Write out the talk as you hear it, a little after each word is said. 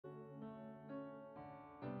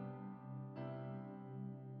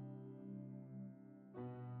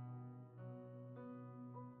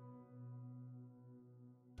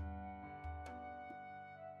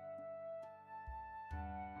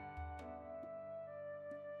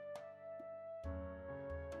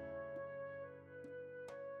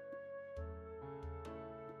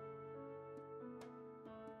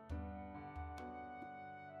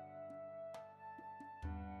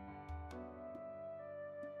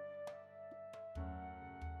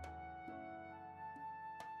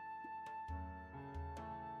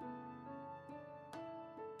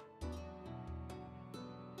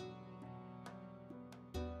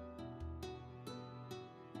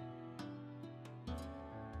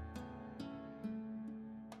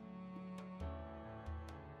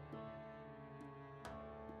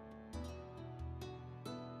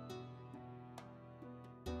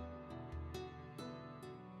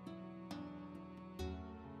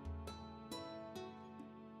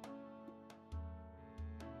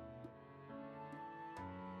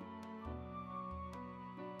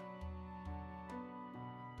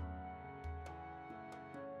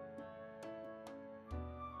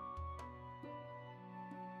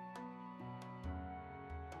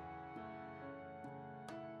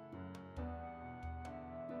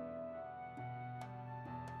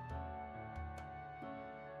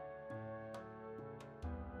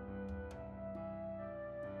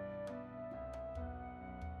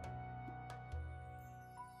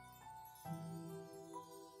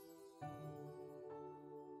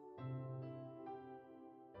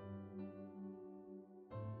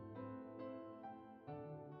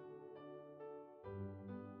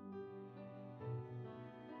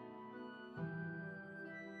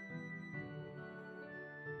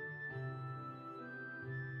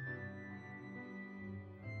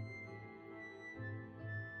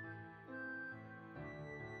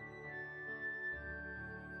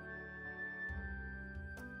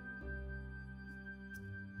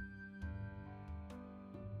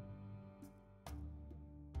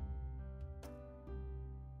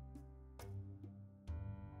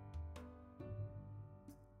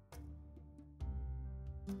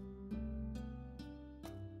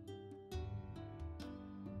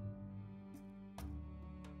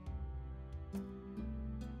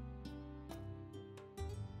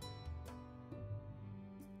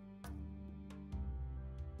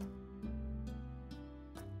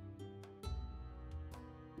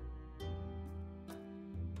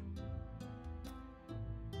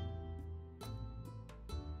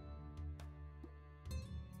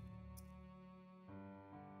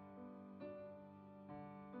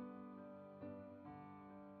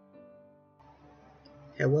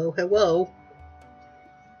Hello, hello.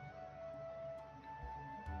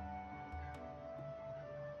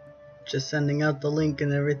 Just sending out the link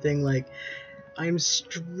and everything, like, I'm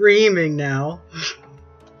streaming now.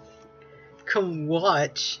 Come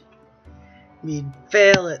watch me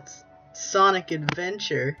fail at Sonic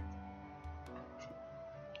Adventure.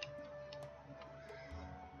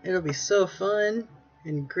 It'll be so fun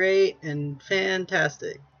and great and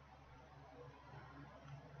fantastic.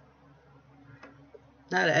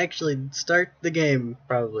 Now to actually start the game,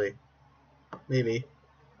 probably. Maybe.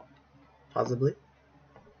 Possibly.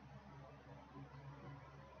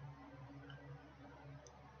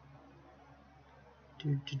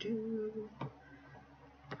 Do do do.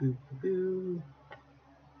 Boo boo boo.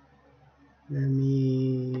 Let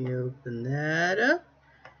me open that up.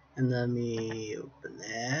 And let me open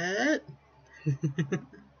that.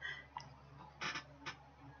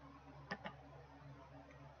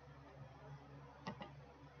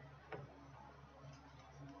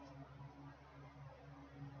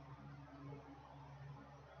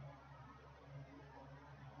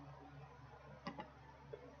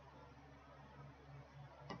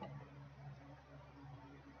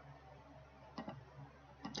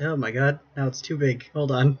 Oh my god, now it's too big.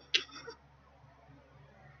 Hold on.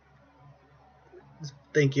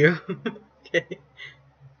 Thank you. Okay.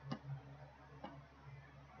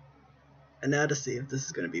 And now to see if this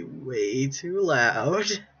is going to be way too loud.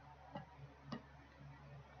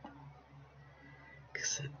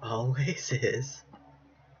 Because it always is.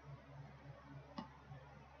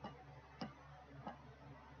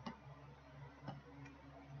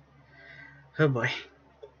 Oh boy.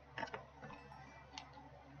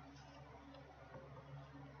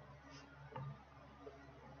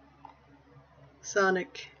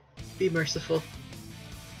 Sonic, be merciful.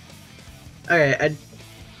 Alright, I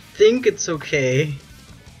think it's okay.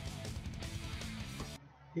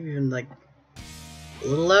 Maybe even like a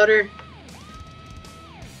little louder.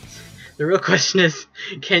 The real question is,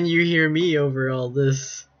 can you hear me over all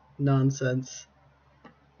this nonsense?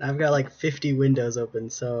 I've got like 50 windows open,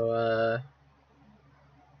 so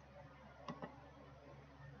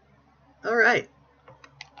alright.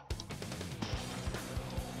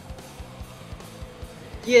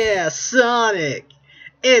 Yeah, Sonic!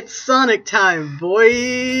 It's Sonic time,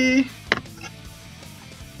 boy!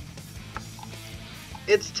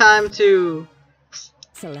 It's time to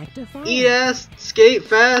Select a file. eat ass, skate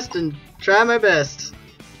fast, and try my best.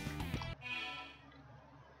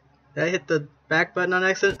 Did I hit the back button on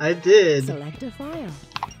accident? I did. Select a file.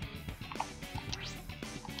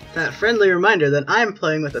 That friendly reminder that I'm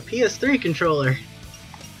playing with a PS3 controller.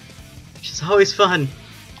 Which is always fun.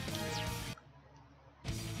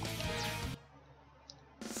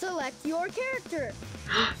 Select your character.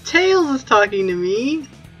 Tails is talking to me.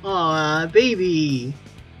 Aw, baby.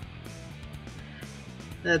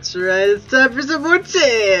 That's right, it's time for some more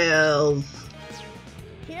Tails.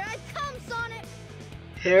 Here I come, Sonic.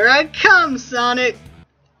 Here I come, Sonic.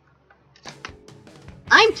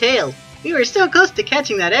 I'm Tails. We were so close to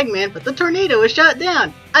catching that Eggman, but the tornado was shot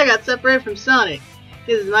down. I got separated from Sonic.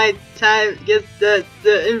 This is my time to get the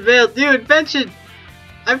unveiled new invention.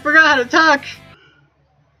 I forgot how to talk.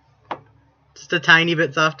 Just a tiny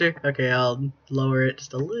bit softer. Okay, I'll lower it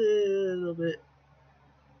just a little bit.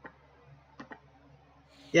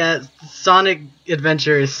 Yeah, Sonic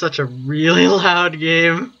Adventure is such a really loud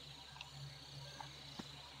game.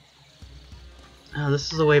 Oh,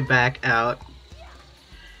 this is the way back out.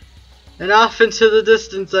 And off into the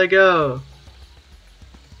distance I go.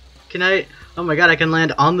 Can I? Oh my god, I can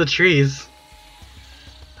land on the trees.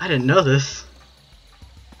 I didn't know this.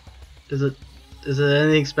 Is it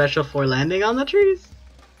anything special for landing on the trees?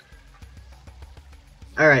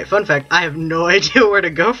 Alright, fun fact, I have no idea where to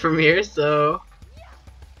go from here, so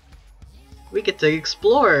we get to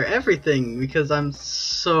explore everything because I'm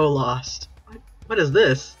so lost. What is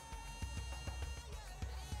this?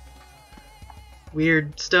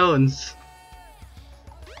 Weird stones.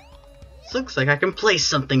 This looks like I can place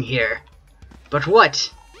something here. But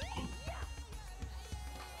what?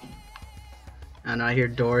 Oh no, I hear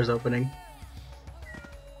doors opening.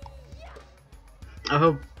 I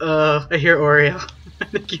hope, I hear Oreo. I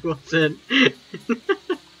think he wants in.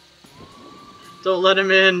 Don't let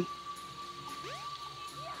him in.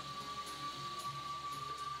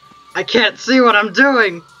 I can't see what I'm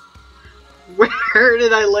doing! Where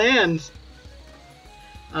did I land?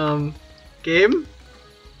 Game?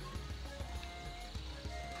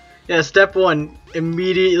 Yeah, step 1.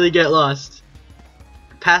 Immediately get lost.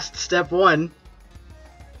 Past step 1.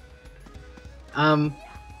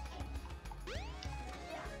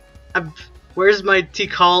 Where's my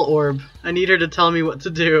Tikal orb? I need her to tell me what to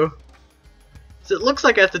do. So it looks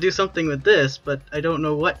like I have to do something with this, but I don't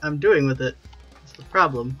know what I'm doing with it. That's the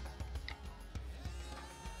problem.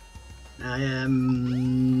 I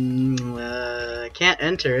can't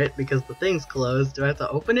enter it because the thing's closed. Do I have to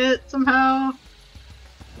open it somehow?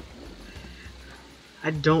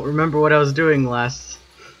 I don't remember what I was doing last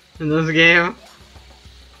in this game.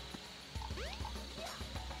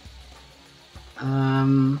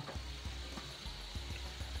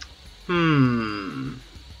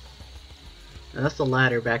 That's the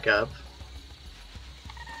ladder back up.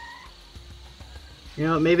 You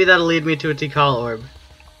know, maybe that'll lead me to a Tikal orb.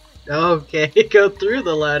 Okay, go through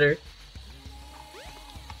the ladder.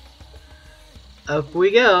 Up we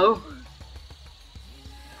go.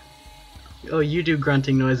 Oh, you do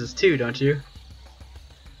grunting noises too, don't you?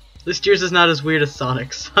 At least yours is not as weird as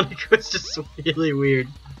Sonic. Sonic was just really weird.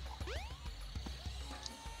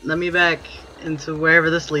 Let me back into wherever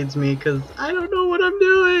this leads me, because I don't know what I'm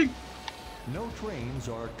doing! No trains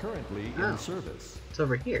are currently in service. It's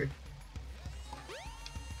over here.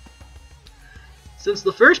 Since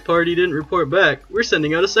the first party didn't report back, we're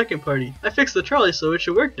sending out a second party. I fixed the trolley so it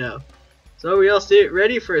should work now. So are we all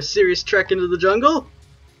ready for a serious trek into the jungle?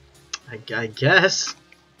 I guess.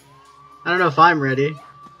 I don't know if I'm ready.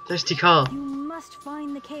 There's Tikal. You must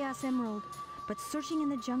find the Chaos Emerald, but searching in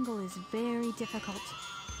the jungle is very difficult.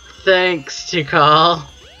 Thanks, Tikal.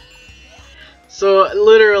 So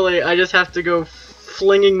literally, I just have to go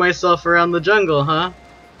flinging myself around the jungle, huh?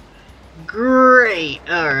 Great.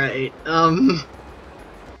 Alright,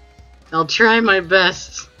 I'll try my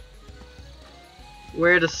best.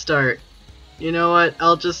 Where to start? You know what?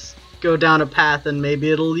 I'll just go down a path and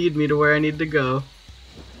maybe it'll lead me to where I need to go.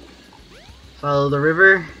 Follow the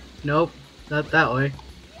river? Nope, not that way.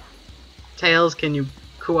 Tails, can you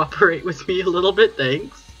cooperate with me a little bit?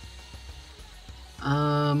 Thanks.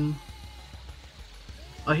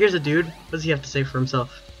 Oh, here's a dude. What does he have to say for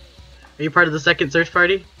himself? Are you part of the second search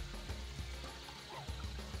party?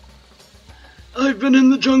 I've been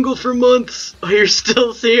in the jungle for months. Oh, you're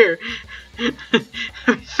still here. We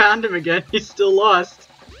found him again. He's still lost.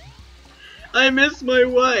 I miss my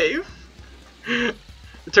wife. It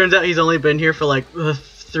turns out he's only been here for like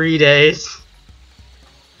 3 days.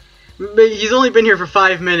 He's only been here for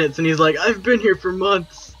 5 minutes and he's like, I've been here for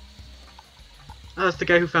months. Oh, that's the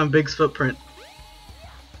guy who found Big's footprint.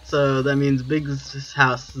 So that means Big's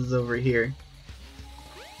house is over here.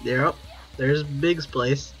 Yep, there's Big's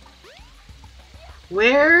place.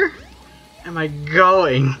 Where am I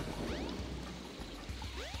going?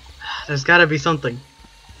 There's gotta be something.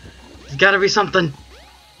 There's gotta be something.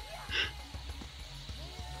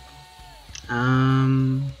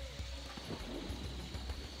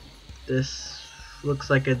 This looks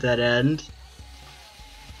like a dead end.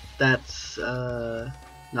 That's,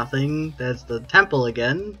 nothing. That's the temple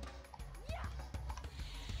again.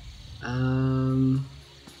 Huh.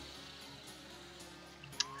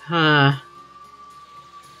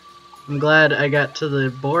 I'm glad I got to the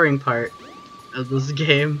boring part of this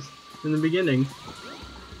game in the beginning.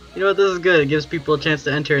 You know what, this is good. It gives people a chance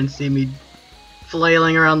to enter and see me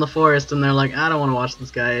flailing around the forest and they're like, I don't want to watch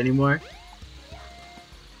this guy anymore.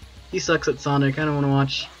 He sucks at Sonic, I don't want to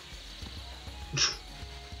watch.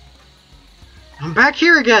 I'm back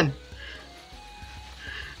here again!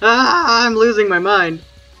 Ah, I'm losing my mind.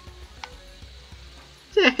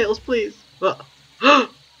 Tails, please. Wow! There's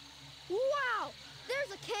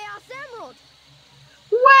a Chaos Emerald!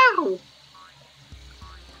 Wow!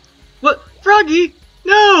 What? Froggy?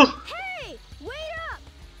 No! Hey! Wait up!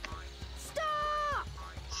 Stop!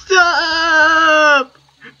 Stop!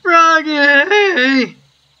 Froggy!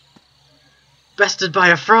 Bested by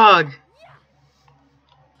a frog.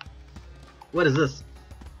 What is this?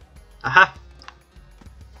 Aha!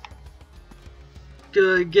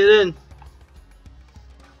 Get in!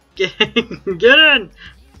 Get in!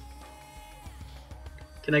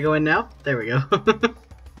 Can I go in now? There we go.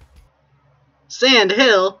 Sand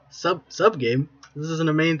Hill sub game. This isn't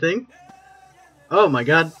a main thing. Oh my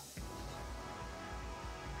god.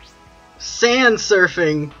 Sand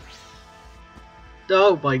surfing.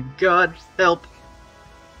 Oh my god. Help.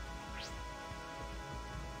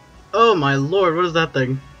 Oh my lord, what is that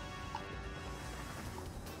thing?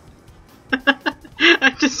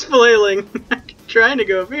 I'm just flailing. I'm trying to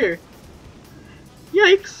go over here.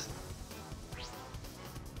 Yikes.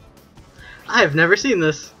 I have never seen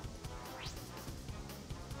this.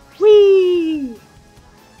 Whee!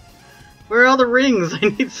 Where are all the rings? I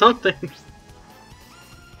need something.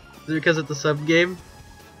 Is it because it's a sub game?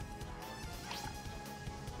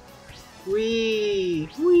 Whee!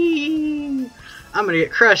 Whee! I'm gonna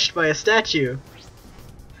get crushed by a statue.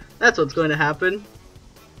 That's what's going to happen.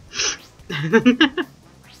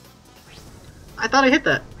 I thought I hit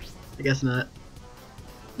that. I guess not.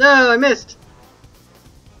 No, I missed.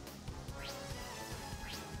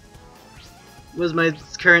 Was my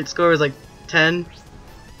current score was like 10?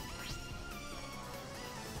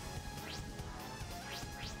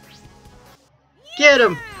 Get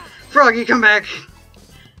him! Froggy, come back!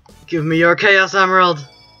 Give me your Chaos Emerald!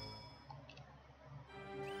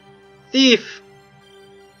 Thief!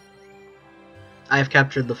 I have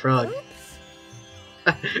captured the frog.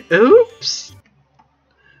 Oops!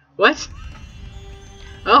 What?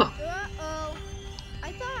 Oh! Uh-oh.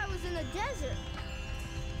 I thought I was in a desert.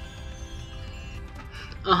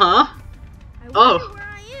 Uh-huh. I wonder Oh. where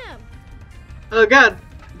I am. Oh god!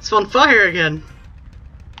 It's on fire again!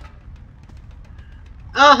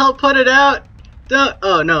 Oh, help put it out! Don't—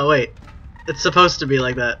 oh no, wait. It's supposed to be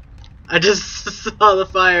like that. I just saw the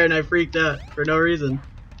fire and I freaked out for no reason.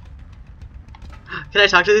 Can I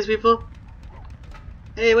talk to these people?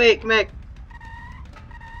 Hey, wait, come back.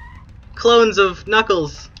 Clones of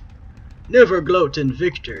Knuckles. Never gloat in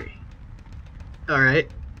victory. Alright.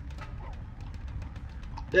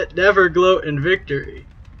 Never gloat in victory.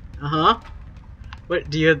 Uh-huh. What,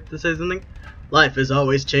 do you have to say something? Life is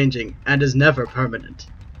always changing and is never permanent.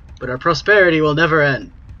 But our prosperity will never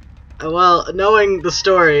end. Well, knowing the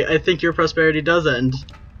story, I think your prosperity does end.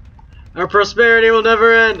 Our prosperity will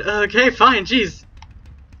never end. Okay, fine, jeez.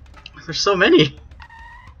 There's so many.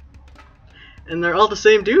 And they're all the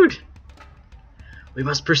same dude. We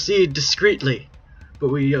must proceed discreetly, but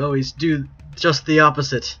we always do just the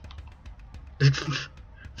opposite.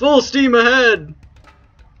 Full steam ahead!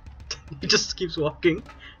 He just keeps walking.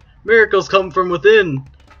 Miracles come from within.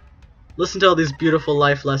 Listen to all these beautiful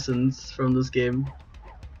life lessons from this game.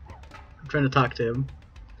 I'm trying to talk to him.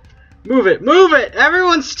 Move it! Move it!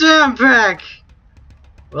 Everyone stand back!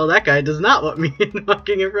 Well, that guy does not want me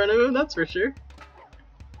walking in front of him, that's for sure.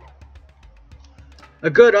 A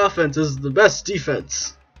good offense is the best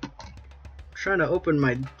defense. I'm trying to open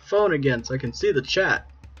my phone again so I can see the chat.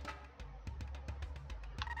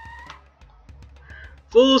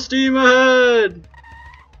 Full steam ahead!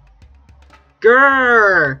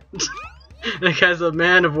 Grrr! That guy's a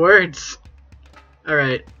man of words.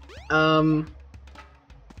 Alright. I'm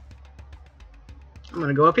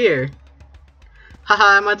gonna go up here.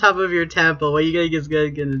 Haha, I'm on top of your temple. What you guys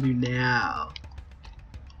gonna do now?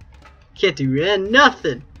 Can't do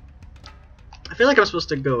nothing. I feel like I'm supposed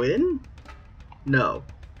to go in? No.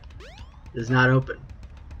 It's not open.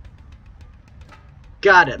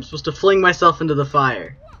 Got it. I'm supposed to fling myself into the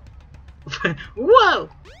fire. Whoa!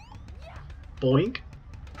 Boink.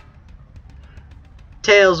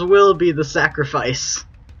 Tails will be the sacrifice.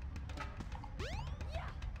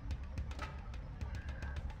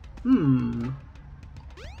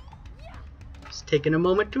 Just taking a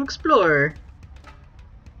moment to explore.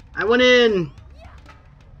 I went in.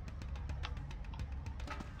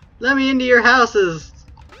 Let me into your houses.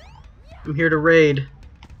 I'm here to raid.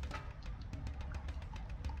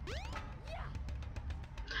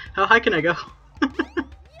 How high can I go?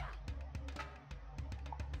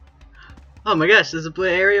 Oh my gosh, there's a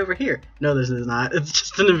play area over here. No, this is not. It's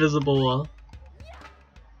just an invisible wall.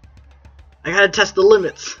 I gotta test the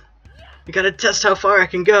limits. I gotta test how far I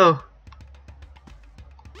can go.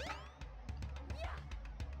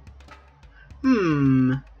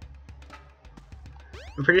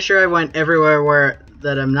 I'm pretty sure I went everywhere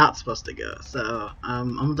that I'm not supposed to go. So,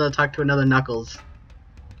 I'm gonna talk to another Knuckles.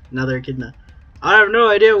 Another Echidna. I have no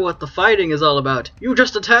idea what the fighting is all about. You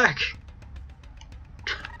just attack!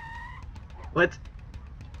 What?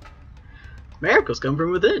 Miracles come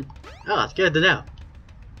from within. Oh, it's good to know.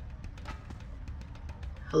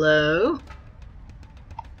 Hello?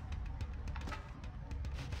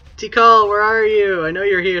 Tikal, where are you? I know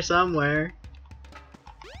you're here somewhere.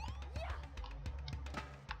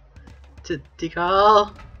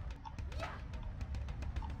 Tikal?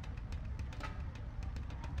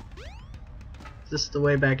 Is this the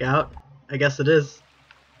way back out? I guess it is.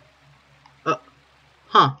 Oh.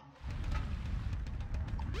 Huh.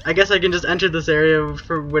 I guess I can just enter this area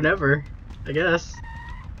for whenever. I guess.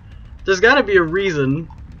 There's gotta be a reason.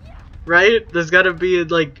 Right? There's gotta be,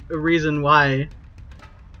 like, a reason why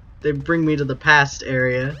they bring me to the past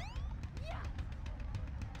area.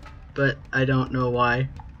 But I don't know why.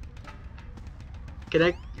 Can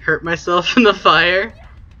I hurt myself in the fire?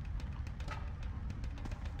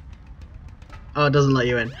 Oh, it doesn't let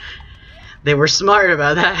you in. They were smart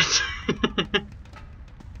about that.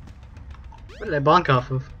 What did I bonk off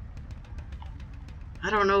of? I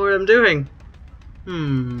don't know what I'm doing.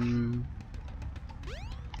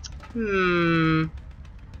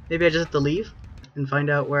 Maybe I just have to leave and find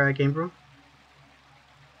out where I came from.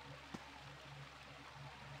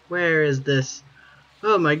 Where is this?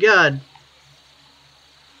 Oh my god!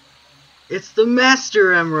 It's the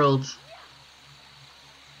Master Emerald!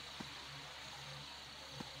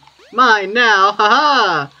 Mine now!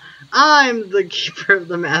 Haha! I'm the keeper of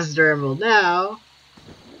the Master Emerald now!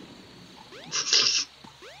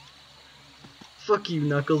 Fuck you,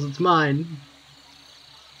 Knuckles, it's mine.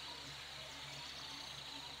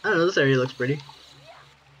 I don't know, this area looks pretty.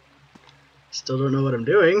 Still don't know what I'm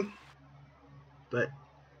doing. But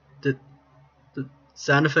did the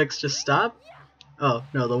sound effects just stop? Oh,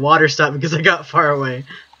 no, the water stopped because I got far away.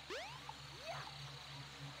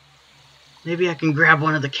 Maybe I can grab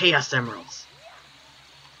one of the Chaos Emeralds.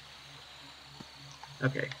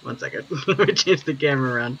 Okay, one second. Let me change the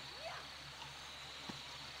camera around.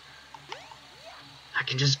 I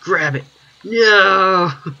can just grab it.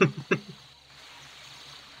 No!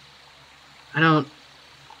 I don't...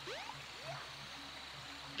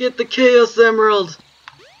 Get the Chaos Emerald!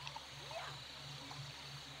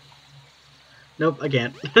 Nope, I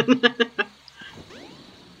can't.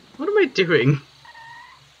 What am I doing?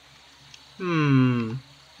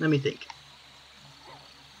 Let me think.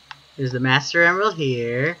 There's the Master Emerald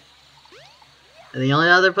here. And the only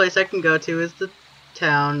other place I can go to is the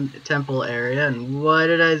town temple area. And what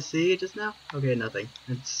did I see just now? Okay, nothing.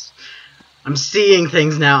 I'm seeing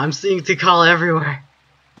things now. I'm seeing Tikal everywhere.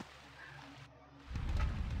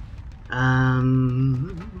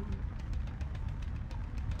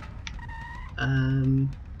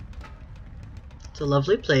 It's a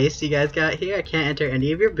lovely place you guys got here. I can't enter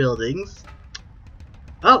any of your buildings.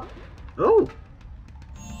 Oh! Oh!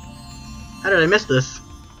 How did I miss this?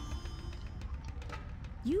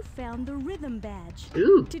 You found the Rhythm Badge.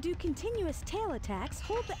 Ooh! To do continuous tail attacks,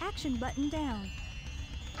 hold the action button down.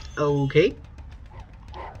 Okay.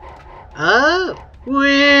 Oh!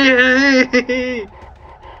 Whee!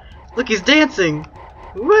 Look, he's dancing!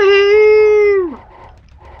 Whee!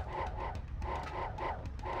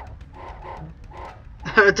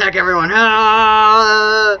 Attack everyone!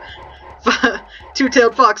 Ah!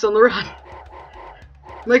 Two-tailed fox on the run!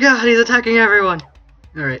 My god, he's attacking everyone!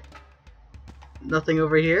 Alright. Nothing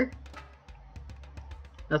over here?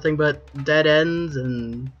 Nothing but dead ends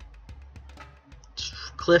and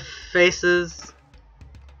cliff faces.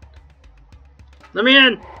 Let me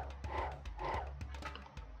in!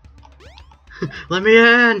 Let me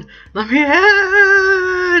in! Let me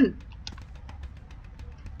in!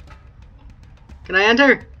 Can I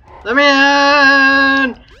enter? Let me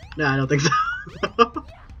in! No, I don't think so.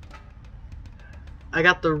 I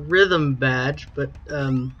got the Rhythm Badge, but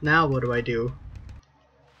now what do I do?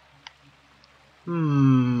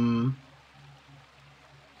 Can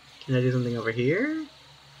I do something over here?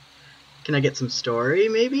 Can I get some story,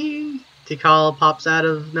 maybe? Tikal pops out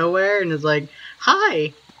of nowhere and is like,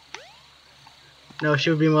 hi! No, she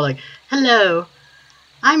would be more like, hello!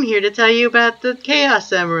 I'm here to tell you about the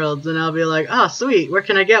Chaos Emeralds, and I'll be like, oh sweet, where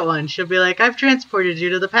can I get one? She'll be like, I've transported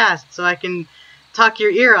you to the past so I can talk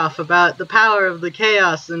your ear off about the power of the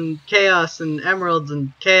chaos and emeralds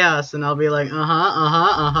and chaos, and I'll be like,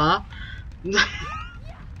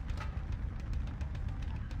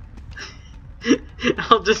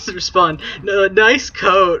 I'll just respond, no, nice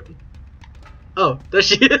coat. Oh, there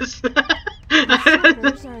she is. Those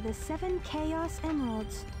are the 7 Chaos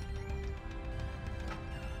Emeralds.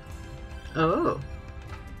 Oh.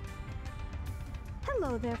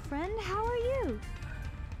 Hello there, friend. How are you?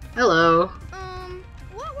 Hello.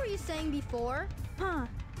 What were you saying before? Huh.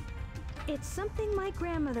 It's something my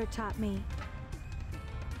grandmother taught me.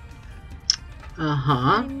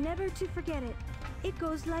 Uh-huh. I'm never to forget it. It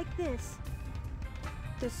goes like this.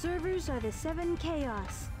 The servers are the 7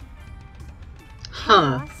 Chaos.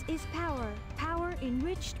 Huh. Chaos is power. Power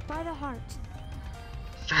enriched by the heart.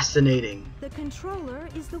 Fascinating. The controller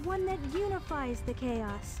is the one that unifies the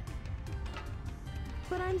chaos.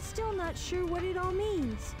 But I'm still not sure what it all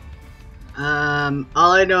means.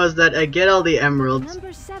 All I know is that I get all the emeralds,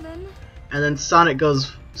 Number 7 and then Sonic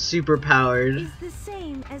goes super powered. is the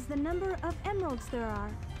same as the number of emeralds there are.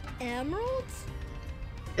 Emeralds?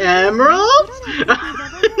 Emeralds? But I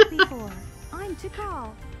don't think we've ever met before. I'm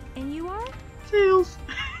Tikal. And you are? Tails.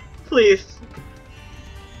 Please.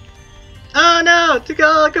 Oh no!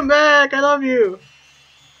 Tikal, come back! I love you!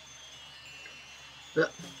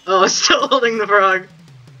 Oh, I'm still holding the frog.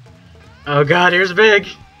 Oh god, here's Big.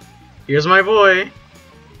 Here's my boy.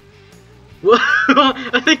 Whoa!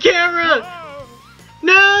 The camera!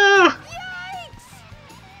 No!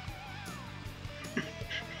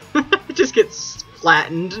 It just gets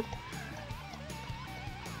flattened.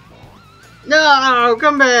 No,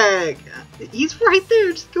 come back! He's right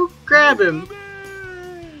there, just go grab him.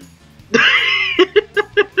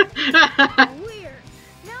 Weird.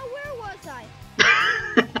 Now where was I?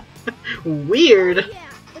 Weird. Oh, yeah,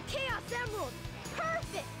 the Chaos Emerald.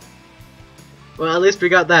 Perfect. Well, at least we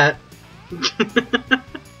got that. This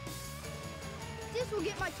will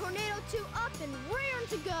get my Tornado 2 up and raring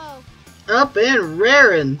to go. Up and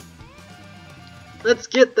raring. Let's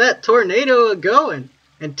get that tornado a-going.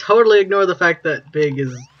 And totally ignore the fact that Big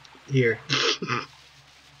is here.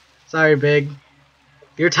 Sorry, Big.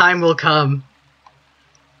 Your time will come.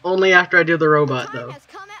 Only after I do the robot, Time though. has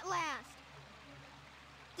come at last.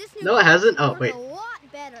 This new No, it hasn't? Oh, work wait. A lot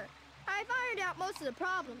better. I've ironed out most of the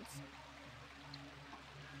problems.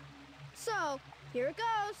 So, here it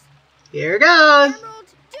goes. Here goes. Emerald,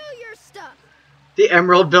 do your stuff. The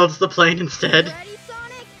Emerald builds the plane instead. Ready,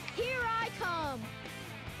 Sonic? Here I come.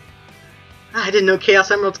 I didn't know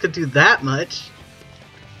Chaos Emeralds could do that much.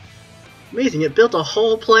 Amazing, it built a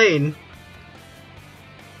whole plane.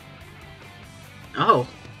 Oh.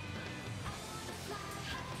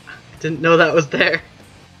 Didn't know that was there.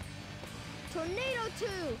 Tornado 2,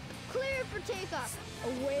 clear for takeoff.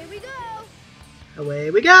 Away we go.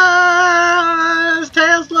 Away we go!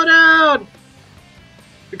 Tails, slow down!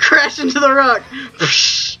 We crash into the rock!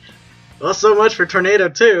 Well, so much for Tornado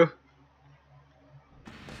 2.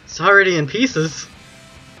 It's already in pieces.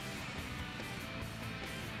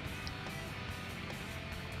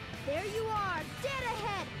 There you are, dead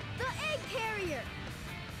ahead. The egg carrier.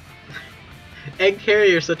 Egg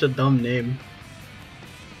Carrier's such a dumb name.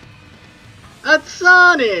 That's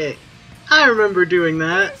Sonic! I remember doing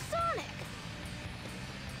that. There's Sonic.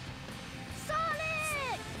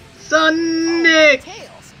 Sonic! Sonic!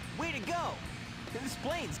 Tails, way to go! This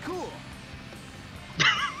plane's cool.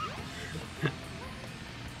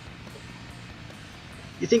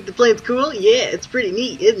 You think the plane's cool? Yeah, it's pretty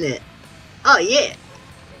neat, isn't it? Oh yeah!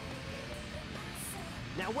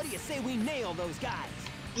 Now what do you say we nail those guys?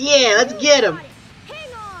 Yeah, let's get him!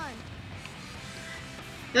 Hang on.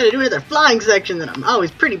 Gotta do another flying section that I'm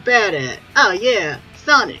always pretty bad at. Oh yeah,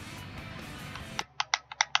 Sonic!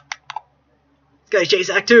 Sky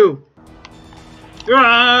Chase Act 2!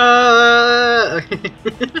 Ah!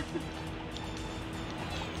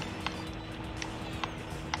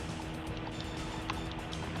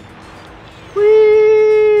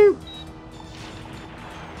 Woo!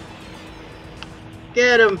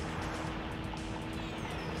 Get him!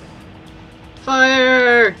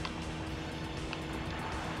 Fire!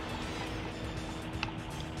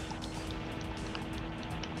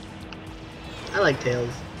 I like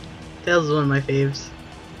Tails. Tails is one of my faves.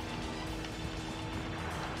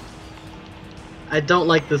 I don't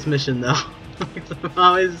like this mission though. I'm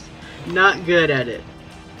always not good at it.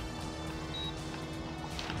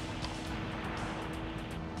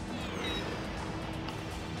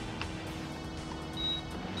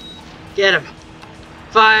 Get him!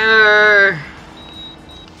 Fire!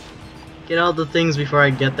 Get all the things before I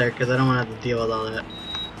get there, because I don't want to have to deal with all that.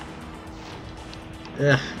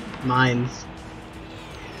 Ugh, mines.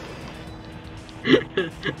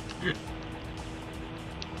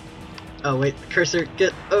 Oh wait, cursor,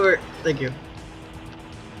 get over! Thank you.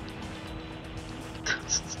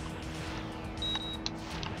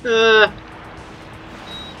 No,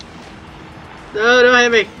 don't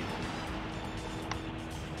hit me!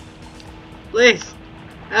 Please,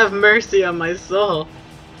 have mercy on my soul.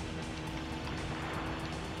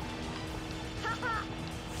 Haha.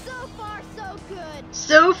 So far, so good.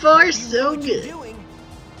 So far, You so know what you're good. doing.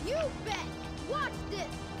 You bet. Watch this.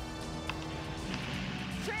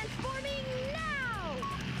 Transforming now.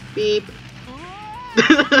 Beep.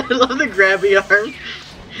 I love the grabby arm.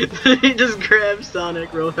 He just grabs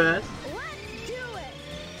Sonic real fast. Let's do it.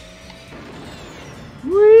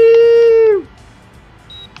 Woo!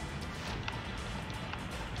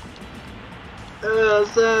 Oh,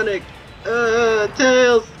 Sonic!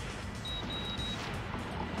 Tails!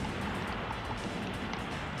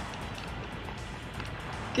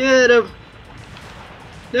 Get him!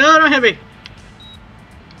 No, don't hit me!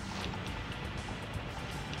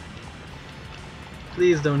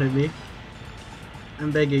 Please don't hit me. I'm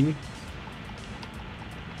begging.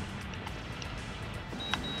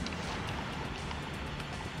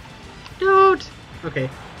 Don't! Okay.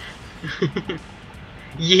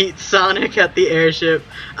 Yeet Sonic at the airship.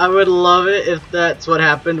 I would love it if that's what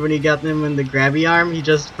happened when he got them in the grabby arm. He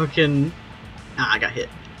just fucking... Ah, I got hit.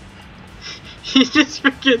 He just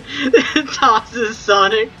freaking tosses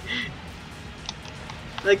Sonic.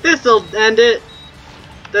 Like, this'll end it.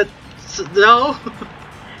 That's... No!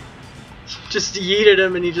 Just yeeted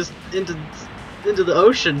him and he just into the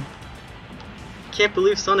ocean. can't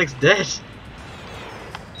believe Sonic's dead.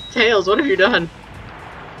 Tails, what have you done?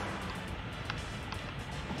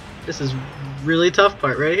 This is really tough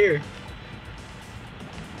part right here.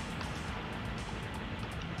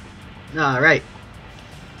 Alright.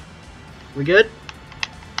 We good?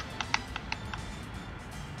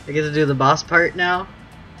 I get to do the boss part now.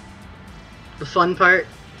 The fun part.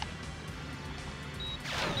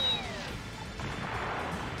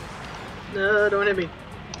 No, don't hit me.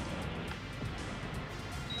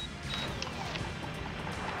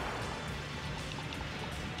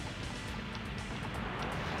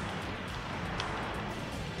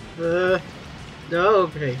 No,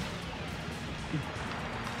 okay.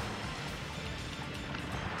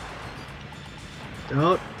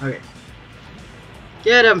 Don't. Okay.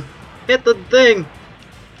 Get him! Hit the thing!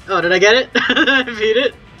 Oh, did I get it? I beat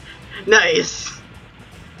it? Nice!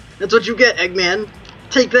 That's what you get, Eggman.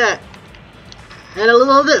 Take that! And a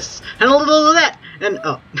little of this! And a little of that! And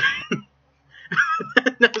oh.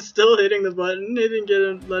 I'm still hitting the button. It didn't get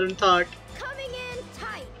him, let him talk. Coming in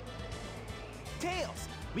tight. Tails,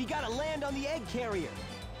 we gotta land on the egg carrier.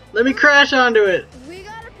 Let me crash onto it! We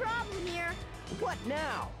got a problem here. What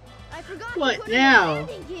now? I forgot What to put now? in a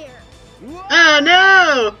landing gear. Whoa! Oh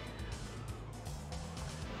no!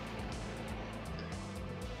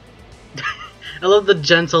 I love the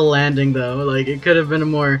gentle landing though. Like it could have been a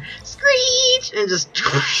more screech and just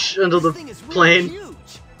whoosh onto the This thing is really plane.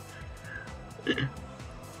 huge.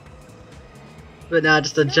 But now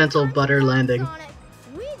just a No gentle time to butter talk, landing. Sonic.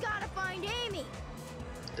 We gotta find Amy.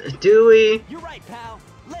 Do we? You're right, pal.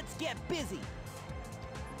 Let's get busy.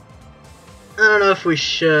 I don't know if we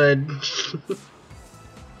should.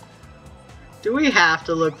 Do we have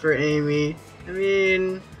to look for Amy? I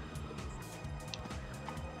mean,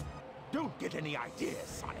 Don't get any ideas,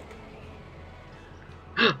 Sonic.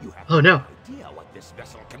 You have oh no! idea what this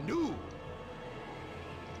vessel can do.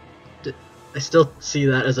 I still see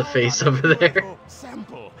that as a face over there.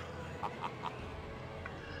 Sample.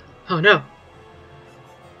 Oh no!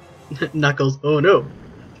 Knuckles, oh no!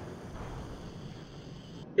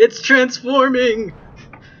 It's transforming!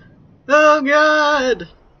 Oh god!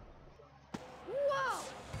 Whoa!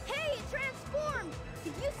 Hey, it transformed.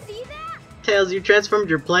 Did you see that? Tails, you transformed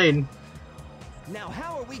your plane. Now,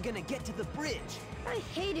 how are we gonna get to the bridge? I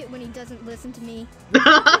hate it when he doesn't listen to me.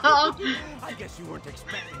 I guess you weren't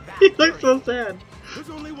expecting that. He looks were you? so sad. There's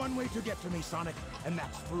only one way to get to me, Sonic, and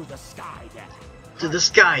that's through the sky deck. To the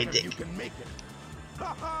sky Because deck. You can make it.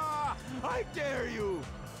 Ha ha! I dare you.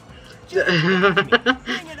 Bring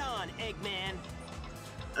it on, Eggman.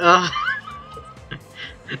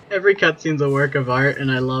 Every cutscene's a work of art,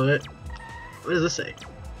 and I love it. What does this say?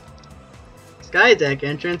 Sky deck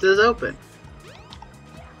entrance is open.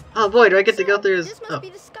 Oh boy, do I get to go through his... This must Oh. be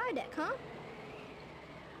the sky deck, huh?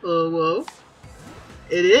 Whoa.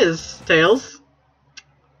 It is, Tails.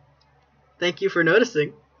 Thank you for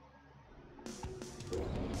noticing.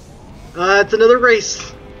 It's another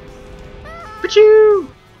race. Pachoo!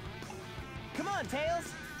 Come on,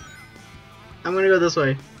 Tails. I'm gonna go this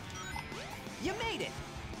way. You made it.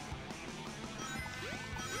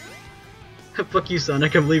 Fuck you,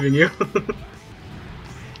 Sonic, I'm leaving you.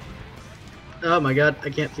 Oh my god,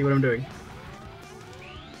 I can't see what I'm doing.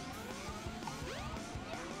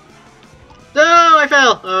 No, I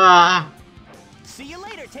fell! Ah! See you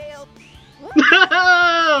later, Tails.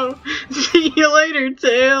 No! See you later,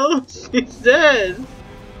 Tails! He's dead!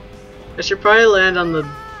 I should probably land on the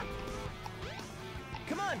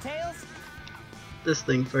Come on, Tails. this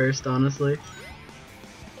thing first, honestly.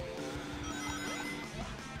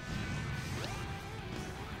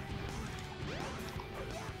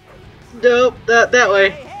 Nope, that Hey, way.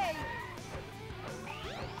 hey.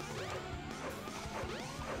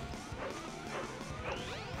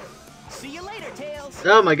 See you later, Tails.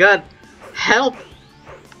 Oh my god. Help!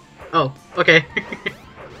 Oh, okay.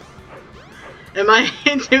 Am I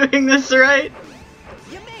doing this right?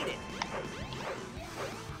 You made it.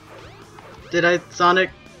 Did I, Sonic?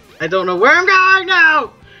 I don't know where I'm going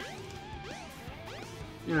now!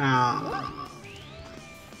 Oh.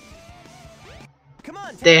 Come on,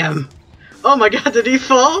 Tails. Damn. Oh my god, did he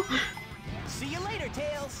fall? See you later,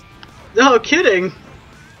 Tails. No kidding.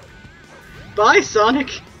 Bye,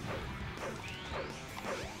 Sonic.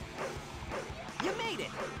 You made it.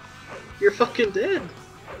 You're fucking dead.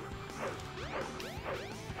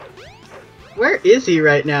 Where is he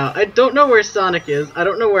right now? I don't know where Sonic is. I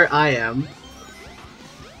don't know where I am.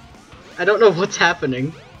 I don't know what's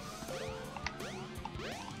happening.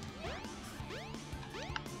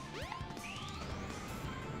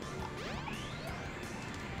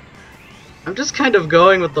 I'm just kind of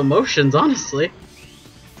going with the motions, honestly.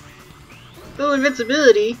 Oh,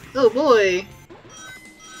 invincibility! Oh boy!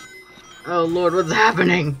 Oh lord, what's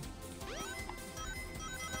happening?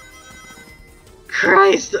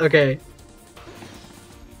 Christ! Okay.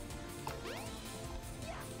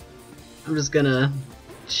 I'm just gonna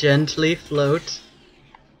gently float.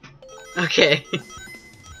 Okay.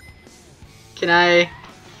 Can I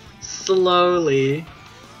slowly?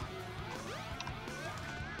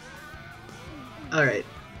 Alright.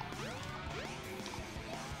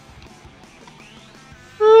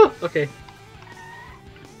 Okay.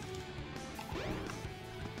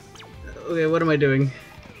 Okay, what am I doing?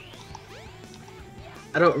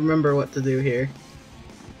 I don't remember what to do here.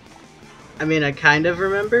 I mean, I kind of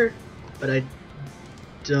remember, but I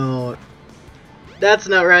don't. That's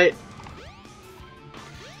not right.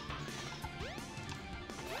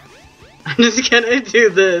 I'm just gonna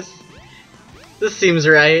do this. This seems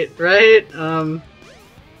right, right? Oh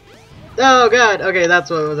god, okay,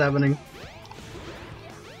 that's what was happening.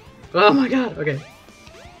 Oh my god, okay.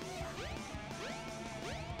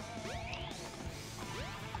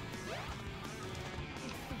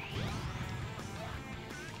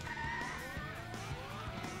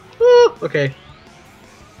 Woo, okay.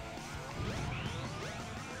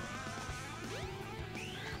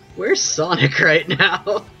 Where's Sonic right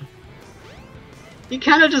now? He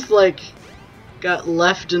kinda just like got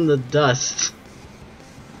left in the dust.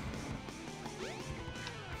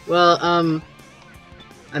 Well,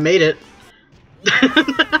 I made it.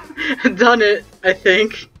 Done it, I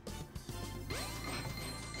think.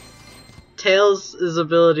 Tails'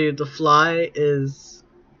 ability to fly is,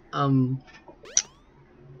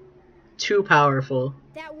 too powerful.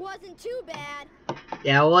 That wasn't too bad.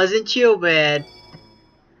 Yeah, it wasn't too bad.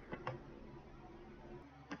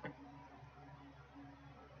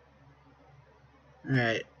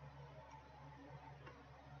 Alright.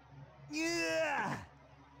 Yeah.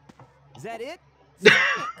 Is that it?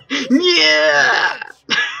 Yeah!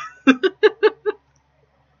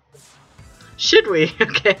 Should we?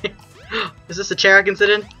 Okay. Is this a chair I can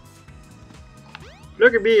sit in?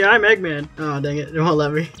 Look at me, I'm Eggman. Oh, dang it. It won't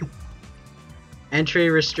let me. Entry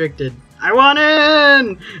restricted. I want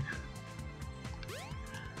in!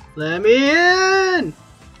 Let me in!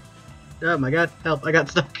 Oh my god, help, I got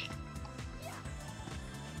stuck.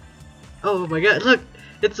 Oh my god, look!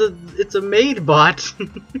 It's a maid bot!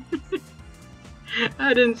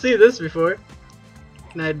 I didn't see this before.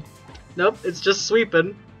 Can I... Nope, it's just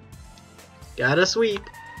sweeping. Gotta sweep.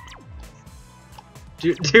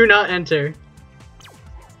 Do not enter.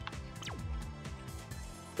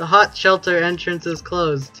 The hot shelter entrance is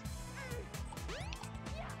closed.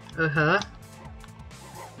 Uh-huh.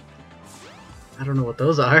 I don't know what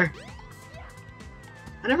those are.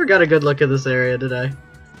 I never got a good look at this area, did I?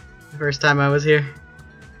 The first time I was here.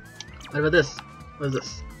 What about this? What is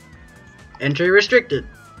this? Entry restricted.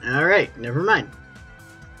 Alright, never mind.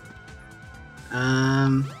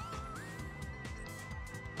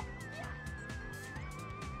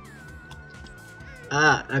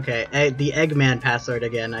 Okay. The Eggman password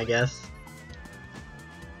again, I guess.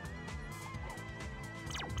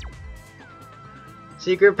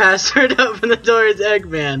 Secret password to open the door is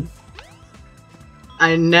Eggman.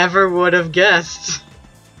 I never would have guessed.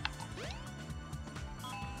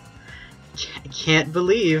 I can't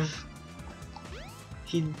believe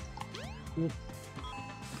he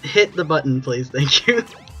hit the button, please. Thank you.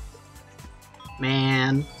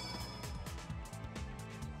 Man.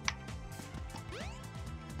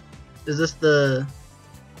 Is this the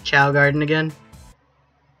Chao Garden again?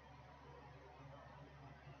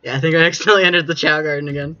 Yeah, I think I accidentally entered the Chao Garden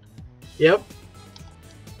again. Yep.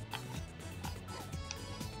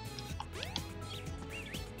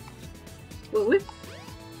 Whoa, whip.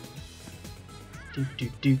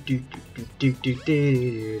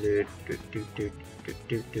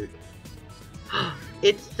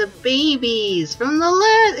 It's the babies from the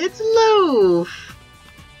land. It's Loaf.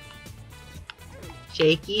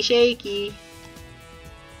 Shaky, shaky.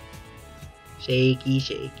 Shaky,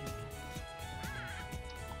 shaky.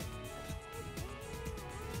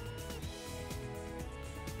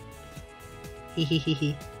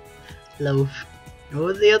 Hehehehe. Loaf. What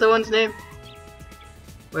was the other one's name?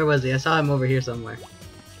 Where was he? I saw him over here somewhere.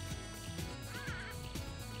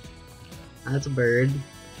 That's a bird.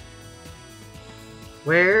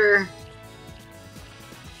 Where'd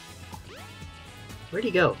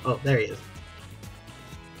he go? Oh, there he is.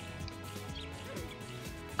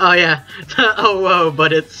 Oh yeah, oh whoa,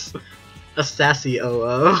 but it's a sassy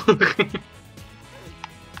oh.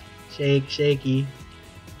 Shake, shaky.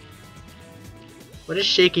 What does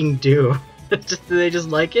shaking do? Do they just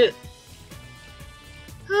like it?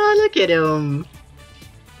 Oh, look at him.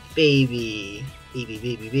 Baby. Baby,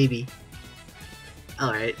 baby, baby.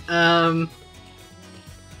 Alright, I'm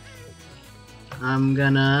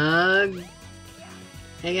gonna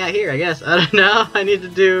hang out here, I guess. I don't know, I need to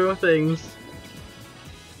do things.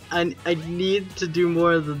 I need to do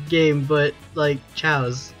more of the game, but, like,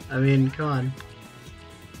 chows. I mean, come on.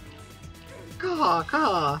 Caw,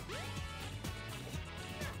 caw.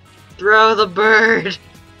 Throw the bird!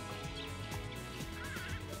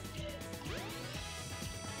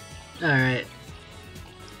 Alright.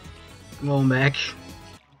 I'm going back.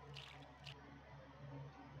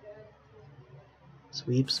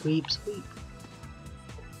 Sweep, sweep, sweep.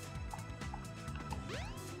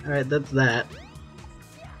 Alright, that's that.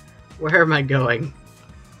 Where am I going?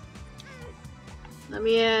 Let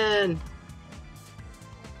me in!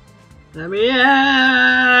 Let me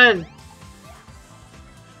in!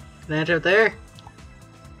 Can I enter up there?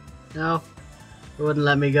 No. It wouldn't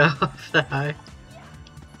let me go up that high.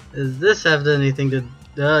 Does this have anything to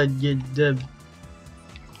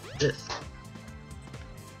this?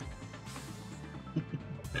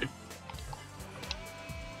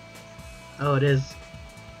 Oh, it is.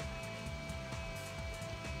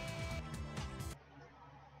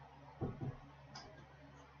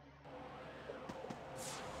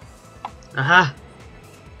 Aha!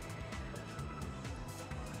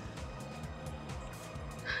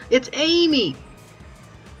 It's Amy!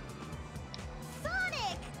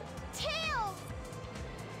 Sonic! Tails!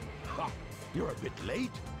 Ha! You're a bit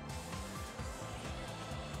late.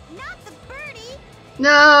 Not the birdie!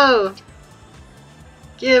 No!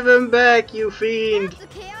 Give him back, you fiend! That's the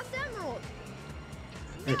Chaos Emerald!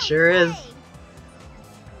 It No sure is. way.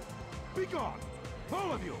 Be gone,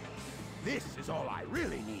 all of you. This is all I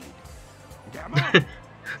really need. Gamma!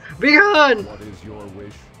 Be gone! What is your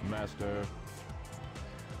wish, Master?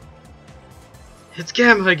 It's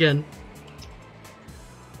Gamma again.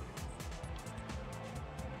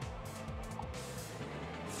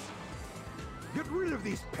 Get rid of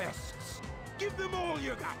these pests. Give them all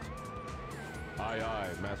you got. Aye, aye,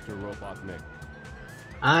 Master Robotnik.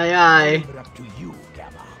 Aye, aye. Leave it up to you,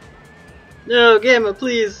 Gamma. No, Gamma,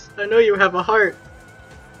 please. I know you have a heart.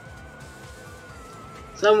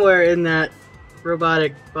 Somewhere in that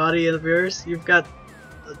robotic body of yours, you've got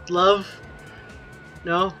love?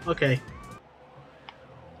 No? Okay.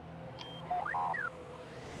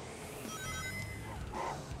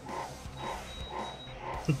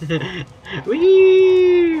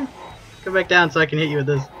 Whee! Come back down so I can hit you with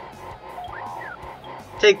this.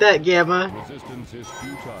 Take that, Gamma. Resistance is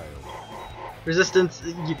futile. Resistance.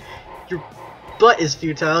 Your butt is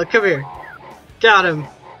futile. Come here. Got him.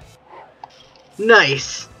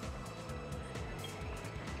 Nice.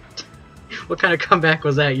 What kind of comeback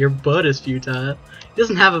was that? Your butt is futile. He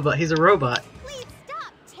doesn't have a butt. He's a robot. Please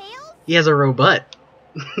stop, Tails! He has a robot.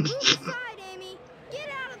 Move aside, Amy! Get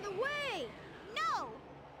out of the way! No!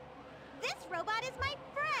 This robot is my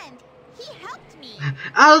friend! He helped me!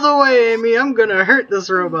 Out of the way, Amy! I'm gonna hurt this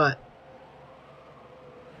robot.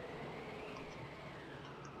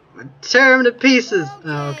 Tear him to pieces.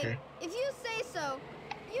 Oh, okay. If you say so.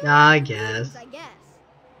 You I have guess. reasons, I guess.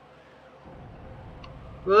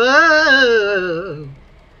 Whoa!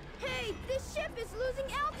 Hey, this ship is losing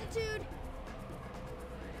altitude!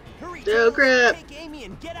 Hurry, Oh, Tails. crap. Take Amy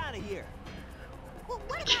and get out of here. Well,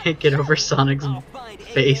 what about Can't get over Sonic's I'll find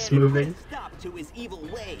face Eggman and moving. put a stop to his evil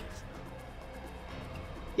ways.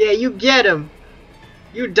 Yeah, you get him.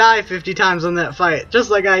 You die 50 times on that fight,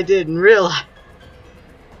 just like I did in real life.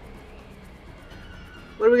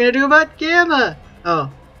 What are we gonna do about Gamma?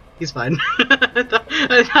 Oh, he's fine.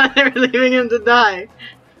 I thought they were leaving him to die.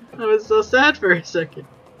 I was so sad for a second.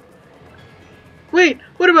 Wait,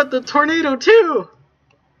 what about the tornado too?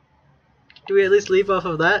 Do we at least leave off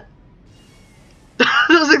of that?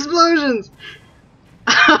 Those explosions!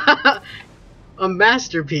 A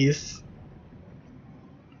masterpiece.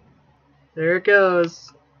 There it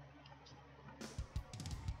goes.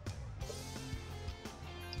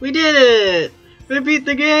 We did it! We beat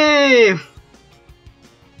the game!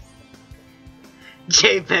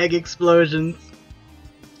 JPEG explosions.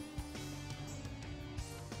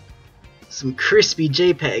 Some crispy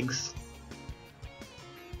JPEGs.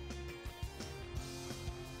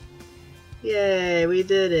 Yay, we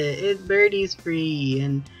did it. It's Birdie's free,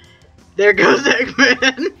 and there goes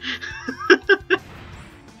Eggman!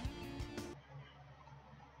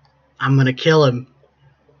 I'm gonna kill him.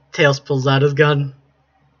 Tails pulls out his gun.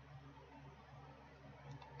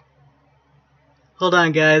 Hold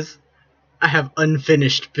on, guys. I have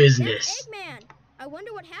unfinished business. Eggman! I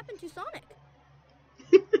wonder what happened to Sonic.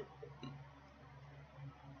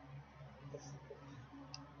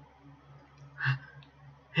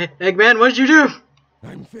 Hey, Eggman, what did you do?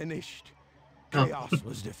 I'm finished. Oh. Chaos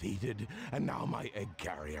was defeated, and now my egg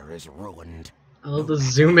carrier is ruined. I'll just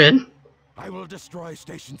zoom in. I will destroy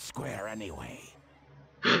Station Square anyway.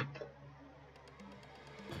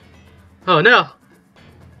 Oh no!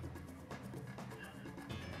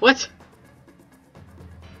 What?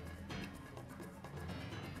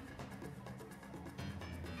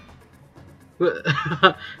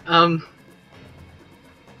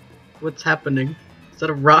 What's happening? Is that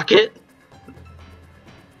a rocket?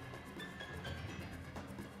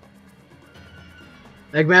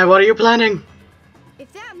 Eggman, what are you planning?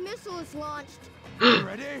 If that missile is launched,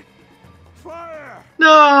 Ready? Fire!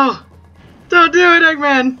 No! Don't do it,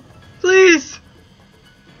 Eggman! Please!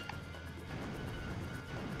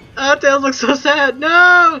 Oh, Tails looks so sad.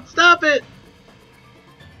 No! Stop it!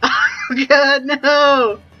 Oh god,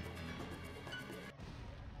 no!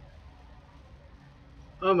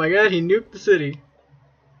 Oh my god, he nuked the city.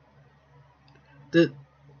 Did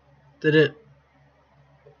it...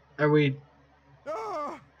 Are we...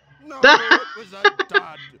 Oh, no, it was a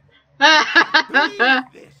dud. Leave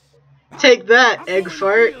this. Take that, I'll egg go and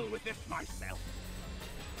fart. deal with this myself.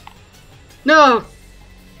 No!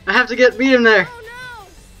 I have to get beat him there. oh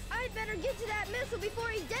no! I'd better get to that missile before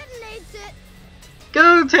he detonates it.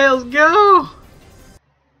 Go, Tails, go!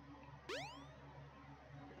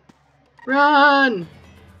 Run!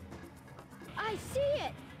 I see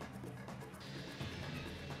it.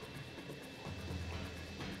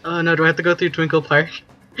 Oh no, do I have to go through Twinkle Park?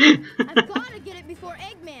 I've got to get it before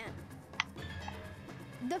Eggman.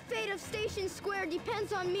 The fate of Station Square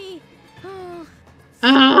depends on me. Oh,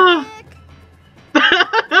 Ah. Sonic.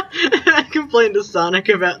 I complained to Sonic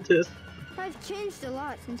about this. I've changed a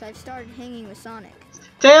lot since I've started hanging with Sonic,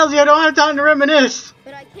 Tails, you don't have time to reminisce!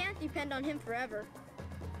 but I can't depend on him forever.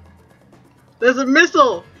 There's a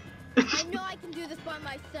missile! I know I can do this by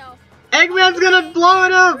myself. Eggman's gonna blow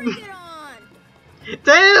it up! Bring it on!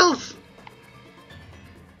 Tails!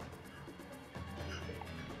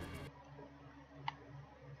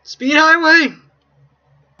 Speed highway!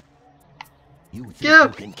 You think Go. you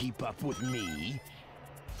can keep up with me?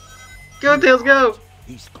 Go, Tails, go!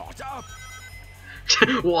 He's caught up.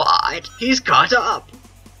 What? He's caught up!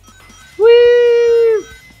 Whee!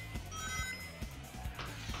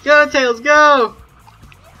 Go, Tails, go!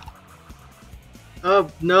 Oh,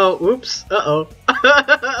 no, oops, uh-oh.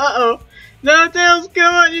 Uh-oh. No, Tails,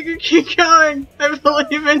 come on, you can keep going! I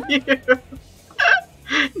believe in you!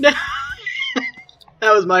 No!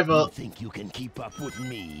 That was my You fault. think you can keep up with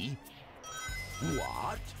me?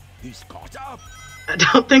 What? He's caught up. I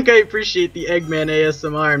don't think I appreciate the Eggman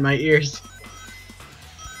ASMR in my ears.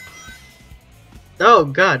 Oh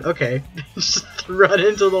god, okay. Just run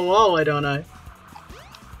into the wall, why don't I?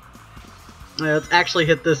 Alright, let's actually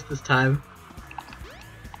hit this time.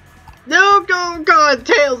 No, go, god,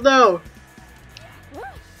 Tails, no!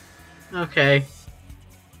 Okay.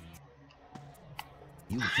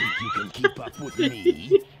 You think you can keep up with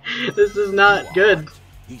me? This is not What? good.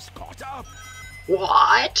 He's caught up.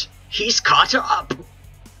 What? He's caught up!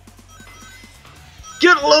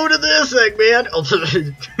 Get a load of this, Eggman!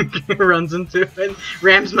 Runs into it and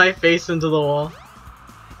rams my face into the wall.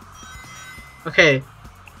 Okay,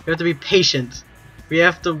 we have to be patient. We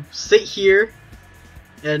have to sit here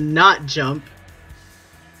and not jump.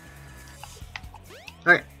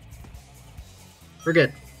 Alright. We're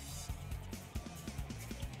good.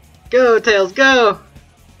 Go, Tails, go!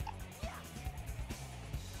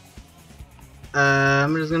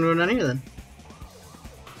 I'm just gonna go down here then.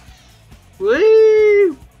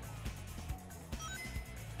 Woo!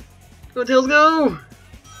 Go, Tails, go!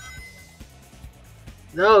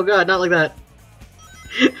 Oh god, not like that.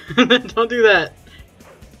 Don't do that.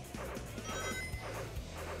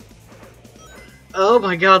 Oh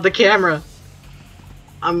my god, the camera.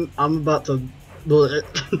 I'm about to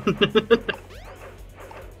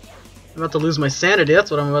I'm about to lose my sanity,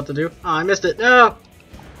 that's what I'm about to do. Oh, I missed it. No!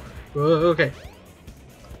 Whoa, okay.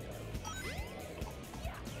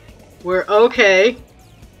 We're okay.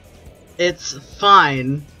 It's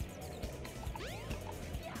fine.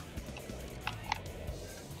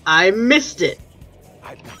 I missed it.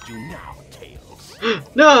 I got you now, Tails.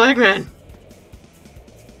 No, Eggman!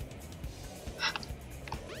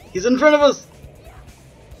 He's in front of us!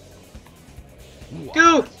 What?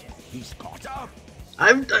 Go! He's caught up.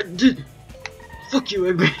 Fuck you,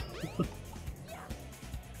 Eggman.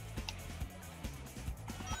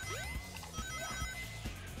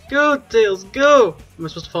 Go, Tails, go! Am I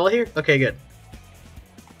supposed to fall here? Okay, good.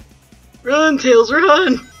 Run, Tails,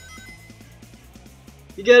 run!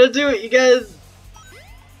 You gotta do it, you gotta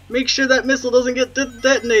make sure that missile doesn't get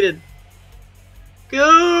detonated.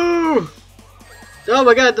 Go! Oh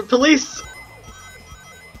my god, the police!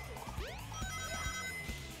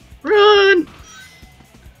 Run!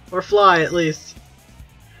 Or fly, at least.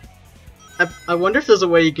 I wonder if there's a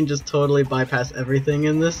way you can just totally bypass everything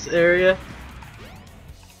in this area.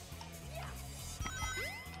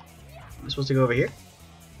 Am I supposed to go over here?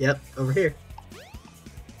 Yep, over here.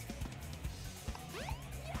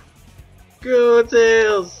 Go,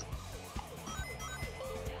 Tails!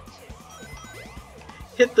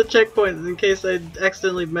 Hit the checkpoints in case I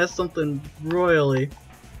accidentally mess something royally.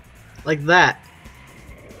 Like that.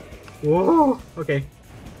 Whoa! Okay.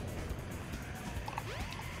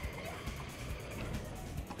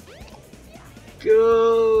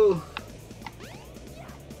 Go!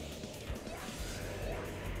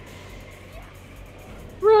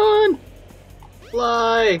 Run!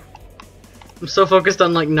 Fly! I'm so focused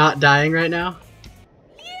on like not dying right now.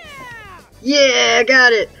 Yeah, I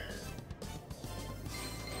got it!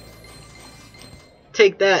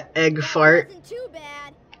 Take that, egg fart. Wasn't too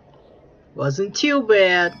bad. Wasn't too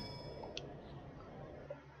bad.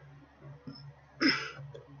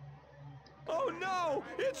 Oh no!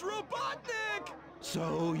 It's Robotnik!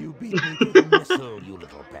 So you beat me to the missile, you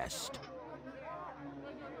little pest.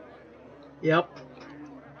 Yep.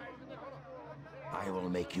 I will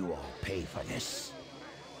make you all pay for this.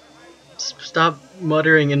 Stop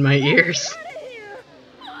muttering in my ears.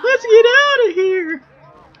 Let's get out of here!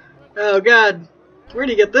 Oh god. Where'd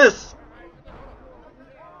he get this?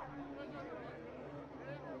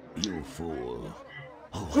 You fool.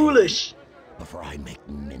 Away, Foolish. before I make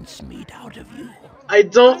mincemeat out of you. I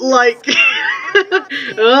don't like.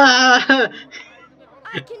 Ah!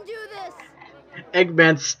 I can do this.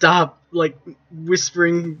 Eggman, stop, like,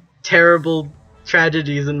 whispering terrible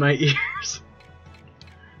tragedies in my ears.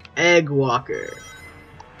 Egg Walker.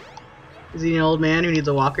 Is he an old man who needs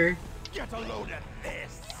a walker? Get a load of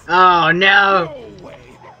this. Oh no! No way.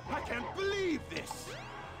 I can't believe this.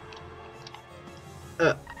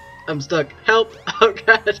 I'm stuck. Help! Oh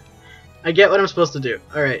god. I get what I'm supposed to do.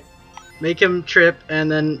 Alright. Make him trip and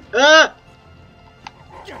then. Ah!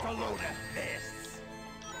 Get a load of this.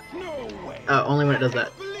 No way. Oh, only when it does that. I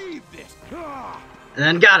can't believe this. Ah. And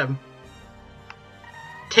then got him.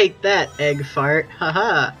 Take that, egg fart.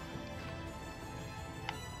 Haha.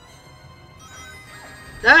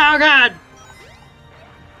 Oh god!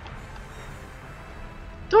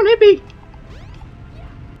 Don't hit me!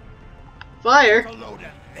 Fire! Get a load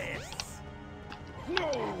of this.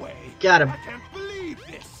 No way. Got him. I can't believe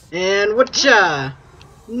this. And whatcha!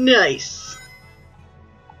 Nice!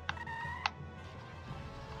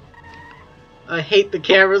 I hate the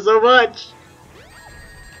camera so much!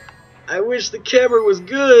 I wish the camera was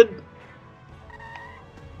good!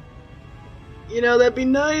 You know, that'd be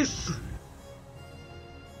nice!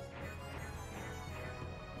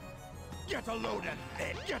 Get a load of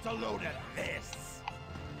this. Get a load of this.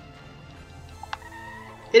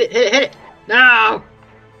 Hit it, hit it, hit it! No!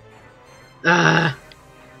 Ah.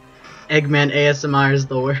 Eggman ASMR is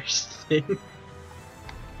the worst thing.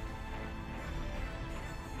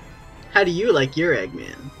 How do you like your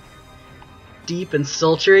Eggman? Deep and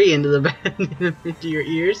sultry into the into your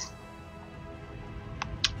ears?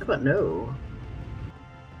 How about no?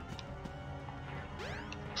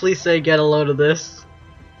 Please say get a load of this.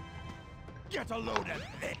 Get a load of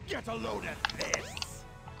this. Get a load of this.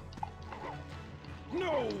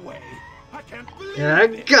 No way. I can't believe And I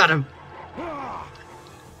this. got him! Ah.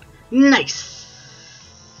 Nice!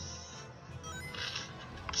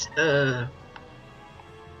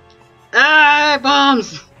 Ah,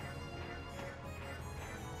 bombs!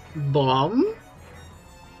 Bomb?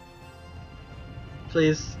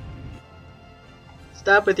 Please.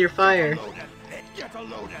 Stop with your fire. Get a load of this. Get a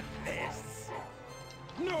load of this.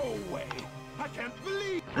 No way. I can't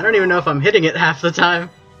believe. I don't even know if I'm hitting it half the time.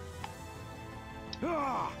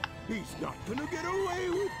 Ah. He's not gonna get away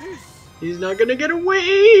with this. He's not gonna get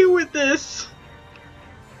away with this.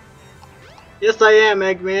 Yes, I am,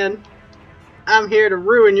 Eggman. I'm here to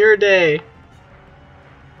ruin your day.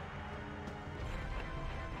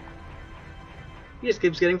 He just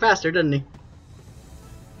keeps getting faster, doesn't he?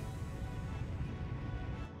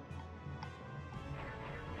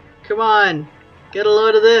 Come on, get a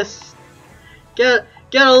load of this. Get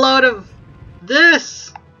a load of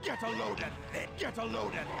this. Get a load of this. Get a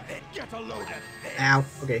load of this. Get a load of this. Ow.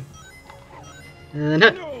 Okay. And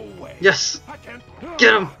No way. yes, I can't.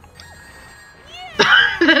 get him.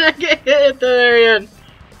 Then I get hit at the very end.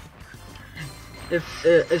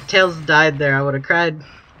 If Tails died there, I would have cried.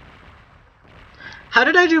 How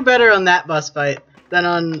did I do better on that boss fight than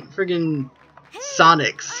on friggin'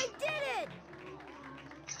 Sonic's? I did it.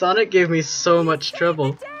 Sonic gave me so much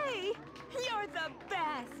trouble. Day! You're the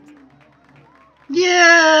best!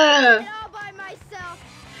 Yeah! All by myself.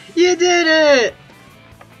 You did it!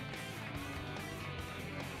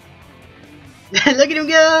 Look at him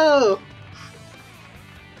go!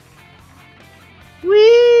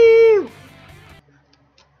 Woo!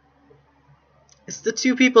 It's the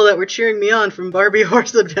two people that were cheering me on from Barbie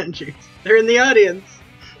Horse Adventures. They're in the audience.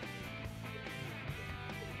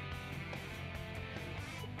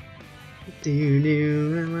 I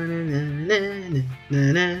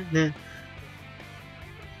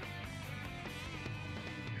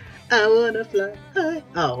wanna fly high.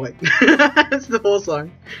 Oh wait, that's the whole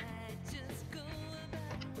song.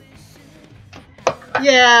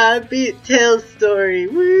 Yeah, I beat Tails' story.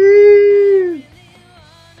 Woo!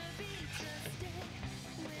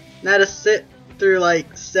 Now to sit through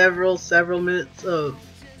like several minutes of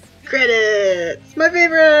credits. My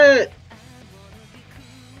favorite.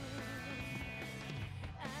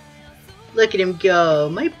 Look at him go,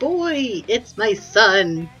 my boy. It's my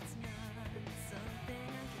son.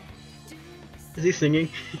 Is he singing?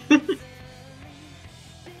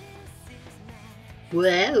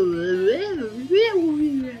 Wow,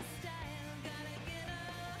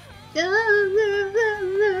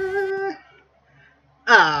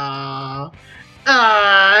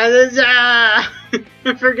 I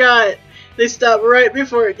forgot. They stop right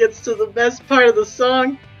before it gets to the best part of the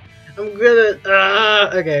song. I'm gonna.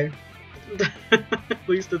 Okay. At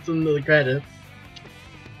least it's in the credits.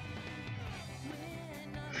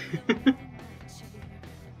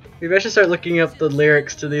 Maybe I should start looking up the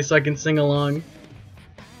lyrics to these so I can sing along.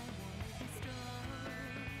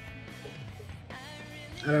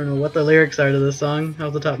 I don't know what the lyrics are to this song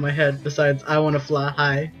off the top of my head besides I wanna fly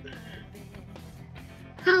high.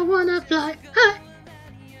 I wanna fly high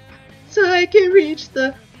so I can reach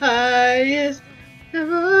the highest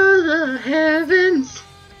of all the heavens.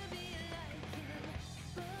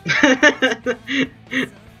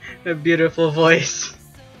 A beautiful voice.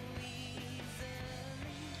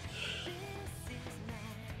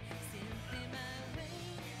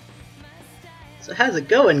 So how's it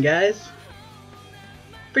going, guys?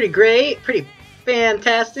 Pretty great, pretty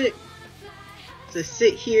fantastic. So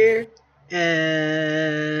sit here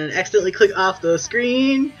and accidentally click off the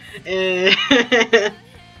screen, and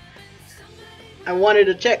I wanted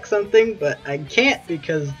to check something, but I can't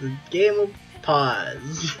because the game will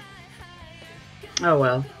pause. Oh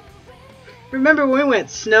well. Remember when we went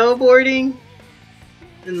snowboarding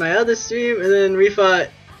in my other stream, and then we fought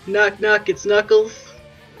Knock Knock It's Knuckles?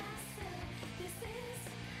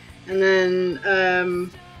 And then,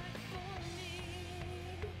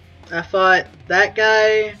 I fought that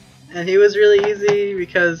guy, and he was really easy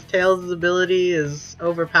because Tails' ability is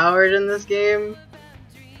overpowered in this game.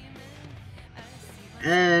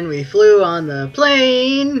 And we flew on the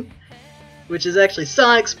plane, which is actually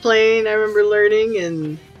Sonic's plane, I remember learning,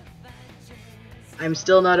 and I'm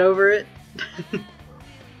still not over it.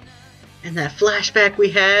 And that flashback we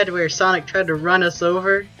had where Sonic tried to run us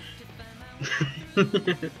over.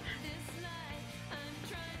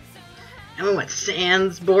 And we went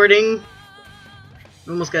sands boarding.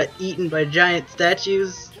 We almost got eaten by giant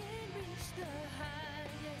statues.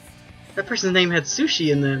 That person's name had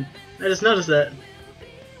sushi in them. I just noticed that.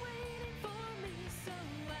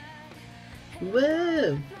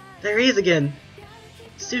 Whoa! There he is again.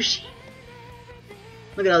 Sushi.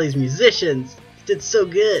 Look at all these musicians. They did so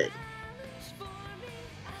good.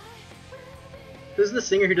 Who's the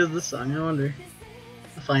singer who does this song? I wonder.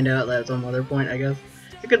 I'll find out at some other point, I guess.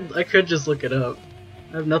 I could just look it up.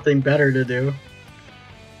 I have nothing better to do.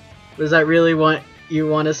 But is that really what you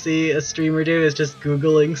want to see a streamer do? Is just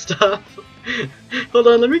Googling stuff? Hold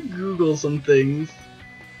on, let me Google some things.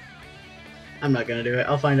 I'm not gonna do it.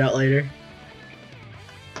 I'll find out later.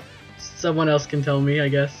 Someone else can tell me, I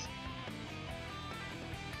guess.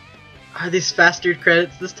 Are these faster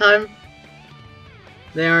credits this time?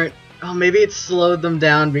 They aren't. Oh, maybe it slowed them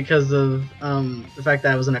down because of the fact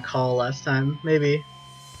that I was in a call last time. Maybe.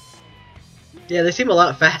 Yeah, they seem a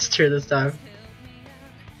lot faster this time.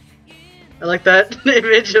 I like that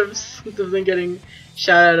image of something getting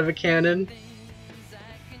shot out of a cannon.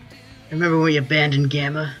 Remember when we abandoned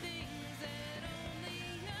Gamma?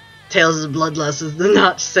 Tails' bloodlust is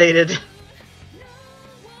not sated.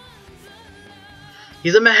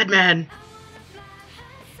 He's a madman!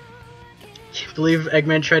 Can't believe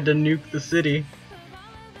Eggman tried to nuke the city.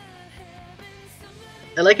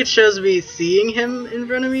 I like it shows me seeing him in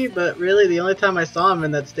front of me, but really the only time I saw him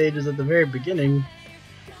in that stage was at the very beginning.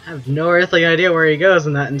 I have no earthly idea where he goes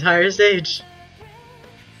in that entire stage.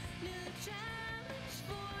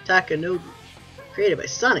 Takanobu. Created by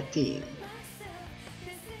Sonic Team.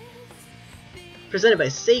 Presented by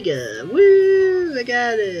Sega. Woo! I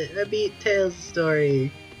got it. I beat Tails'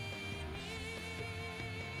 story.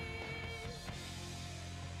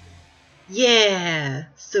 Yeah,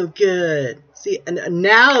 so good. See, and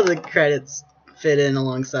now the credits fit in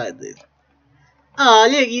alongside these. Oh,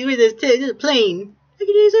 look, he's with his plane. Look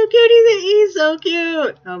at he's so cute. He's so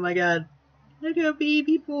cute. Oh my god, look at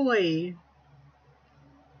baby boy.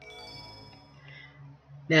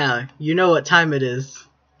 Now you know what time it is.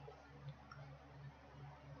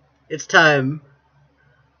 It's time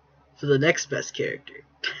for the next best character.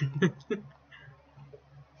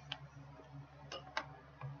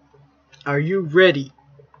 Are you ready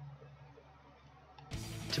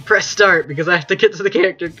to press start? Because I have to get to the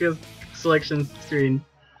character selection screen.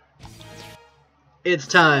 It's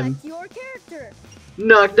time. Select your character.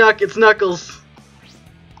 Knock knock, it's Knuckles.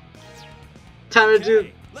 Time to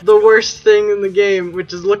do the worst thing in the game,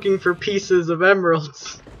 which is looking for pieces of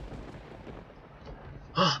emeralds.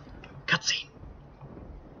 Oh, cutscene.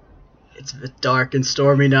 It's a dark and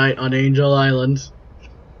stormy night on Angel Island.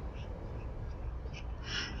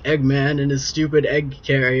 Eggman and his stupid egg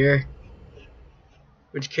carrier,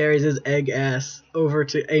 which carries his egg ass over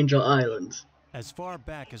to Angel Island. As far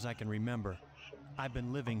back as I can remember, I've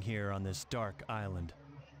been living here on this dark island,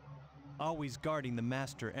 always guarding the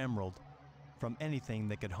Master Emerald from anything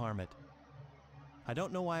that could harm it. I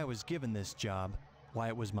don't know why I was given this job, why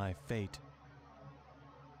it was my fate.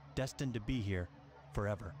 Destined to be here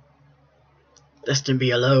forever. Destined to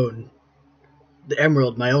be alone. The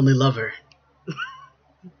Emerald, my only lover.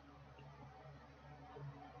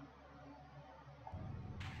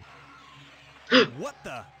 What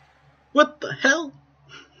the? What the hell?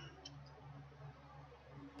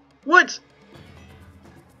 What?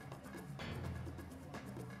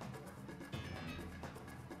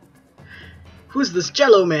 Who's this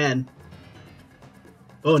Jello man?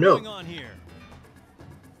 Oh no. What's going on here?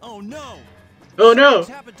 Oh no! Oh no! What's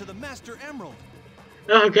happened to the Master Emerald?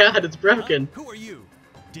 Oh god, it's broken. Who are you?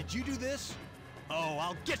 Did you do this? Oh,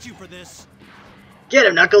 I'll get you for this. Get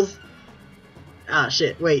him, Knuckles! Ah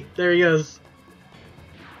shit, wait, there he goes.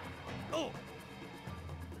 Oh!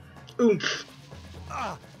 Oomph.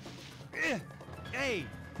 Ah! Hey!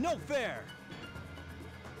 No fair!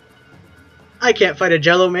 I can't fight a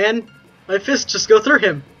Jello man. My fists just go through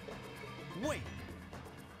him. Wait!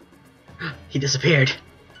 He disappeared.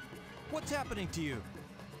 What's happening to you?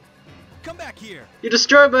 Come back here! You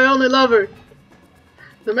destroyed my only lover.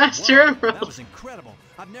 The Master Wow, Emerald. that was incredible.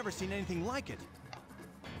 I've never seen anything like it.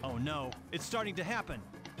 Oh no, it's starting to happen.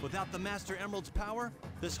 Without the Master Emerald's power,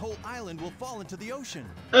 this whole island will fall into the ocean.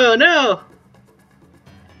 Oh no!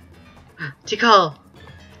 Tikal!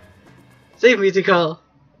 Save me, Tikal!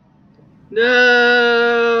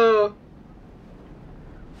 No!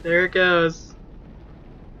 There it goes.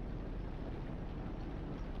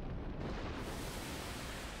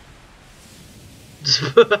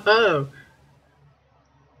 Whoa!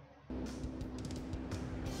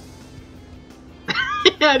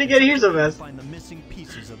 How did he get here so fast? Find the missing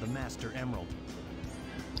pieces of the Master Emerald.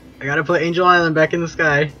 I gotta put Angel Island back in the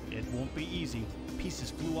sky. It won't be easy.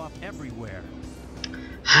 Pieces flew off everywhere.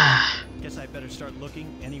 Guess I better start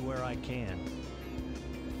looking anywhere I can.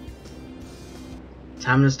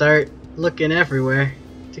 Time to start looking everywhere.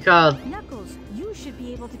 Tikal. Knuckles, you should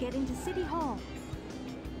be able to get into City Hall.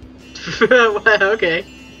 Okay.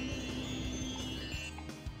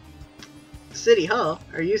 City Hall?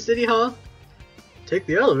 Are you City Hall? Take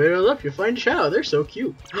the elevator left, you'll find Chow. They're so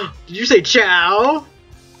cute. Did you say Chow?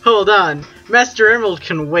 Hold on. Master Emerald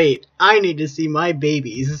can wait. I need to see my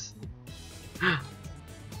babies.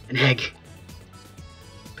 An egg.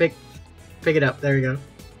 Pick it up. There we go.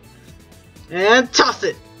 And toss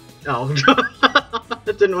it. Oh,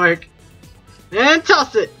 that didn't work. And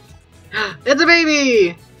toss it. It's a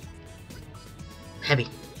baby. Heavy.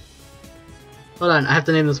 Hold on, I have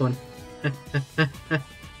to name this one.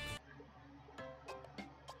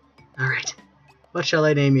 Alright. What shall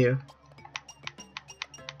I name you?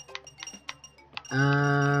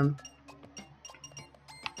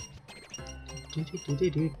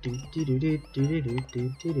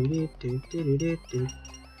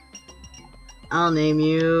 I'll name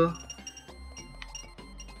you...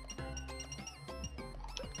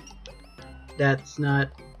 That's not...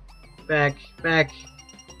 Back.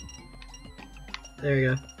 There we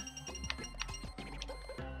go.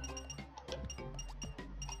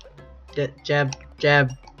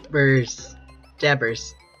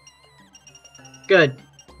 Jabbers. Good.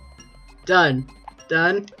 Done.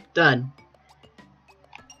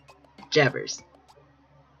 Jabbers.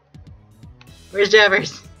 Where's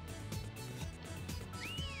Jabbers?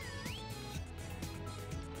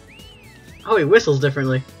 Oh, he whistles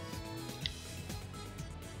differently.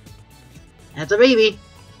 That's a baby.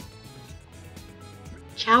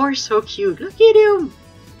 Chowr's so cute. Look at him.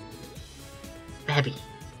 Babby.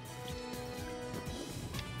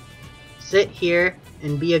 Sit here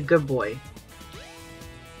and be a good boy.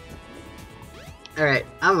 Alright,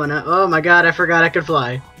 I'm gonna... Oh my god, I forgot I could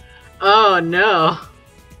fly. Oh no.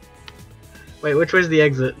 Wait, which way's the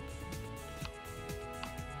exit?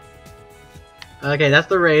 Okay, that's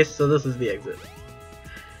the race, so this is the exit.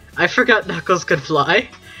 I forgot Knuckles could fly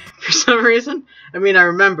for some reason. I mean, I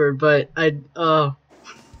remembered, but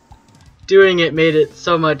doing it made it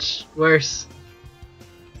so much worse.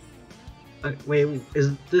 Wait,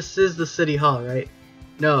 this is the city hall, right?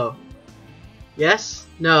 No. Yes?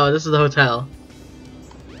 No, this is the hotel.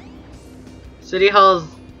 City hall's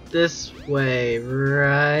this way,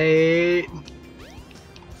 right?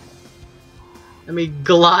 Let me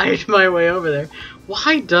glide my way over there.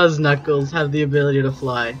 Why does Knuckles have the ability to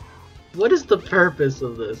fly? What is the purpose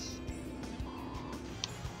of this?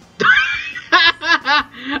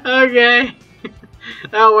 Okay.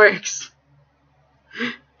 That works.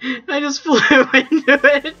 I just flew into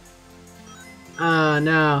it. Oh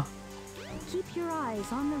no. Keep your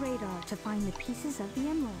eyes on the radar to find the pieces of the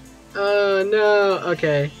emerald. Oh no.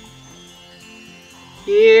 Okay.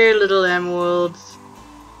 Here, little emeralds.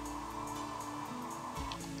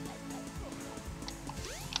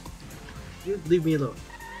 You leave me alone.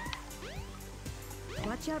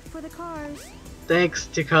 Watch out for the cars. Thanks,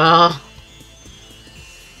 Tikal.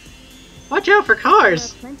 Watch out for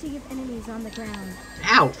cars! There are plenty of enemies on the ground.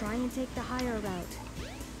 Ow! Try and take the higher route.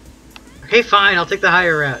 Okay, fine, I'll take the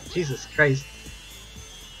higher route. Jesus Christ.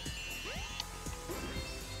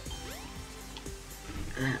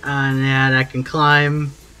 On that, I can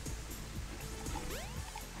climb.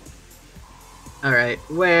 Alright,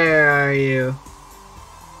 where are you?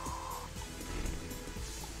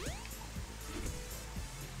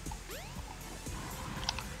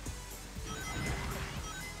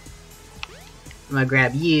 I'm gonna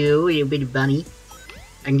grab you, you bitty bunny.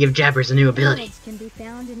 I can give Jabbers a new ability. Emeralds can be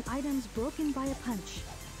found in items broken by a punch.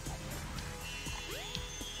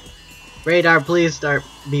 Radar, please start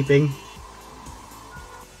beeping.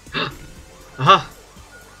 Aha!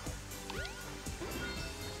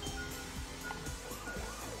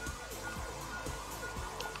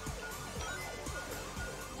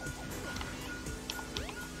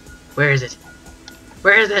 Where is it?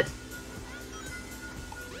 Where is it?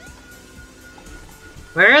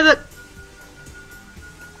 Where is it?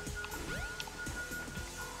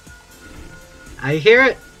 I hear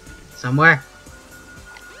it somewhere.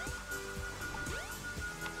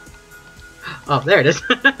 Oh, there it is.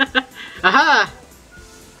 Aha!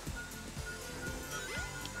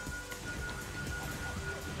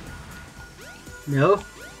 No.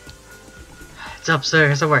 It's up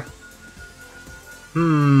there somewhere.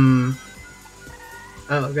 Oh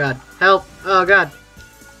god. Help! Oh god.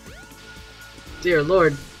 Dear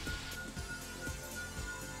Lord.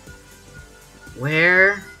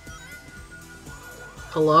 Where?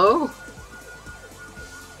 Hello?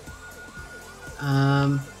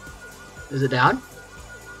 Is it down?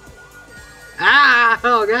 Ah!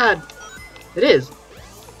 Oh god! It is!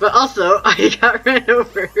 But also, I got ran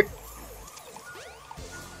over.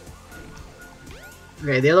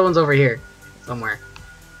 Okay, the other one's over here. Somewhere.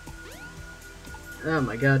 Oh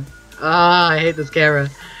my god. Ah, I hate this camera.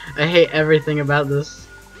 I hate everything about this.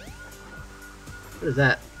 What is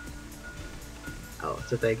that? Oh,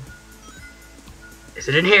 it's a thing. Is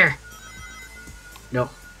it in here? No.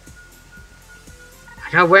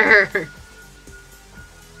 I got where?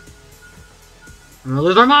 I'm gonna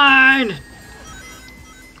lose my mind!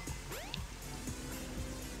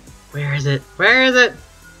 Where is it? Where is it?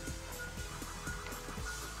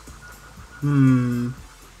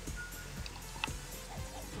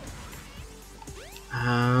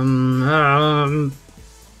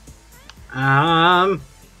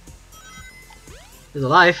 There's a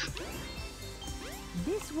life.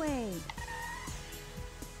 This way.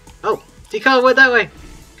 Oh, Tikal went that way.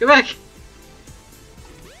 Go back.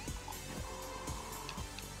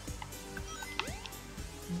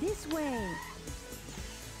 This way.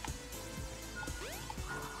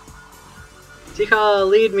 Tikal,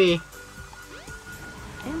 lead me.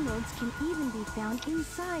 Emeralds can even be found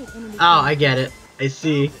inside enemy. Oh, I get it. I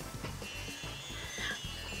see.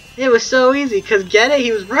 It was so easy, cause get it?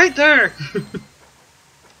 He was right there!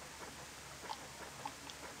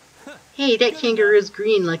 Hey, that kangaroo's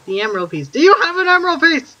green like the emerald piece. Do you have an emerald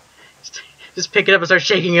piece? Just pick it up and start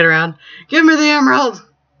shaking it around. Give me the emerald!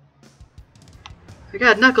 My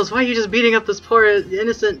god, Knuckles, why are you just beating up this poor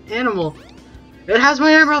innocent animal? It has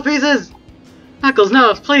my emerald pieces! Knuckles,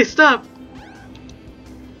 no, please stop!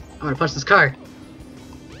 I'm gonna punch this car.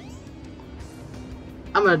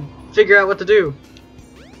 I'm gonna figure out what to do.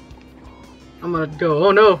 I'm gonna go,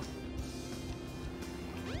 oh no!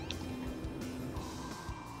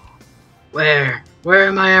 Where? Where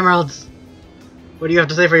are my emeralds? What do you have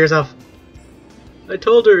to say for yourself? I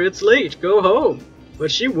told her it's late, go home.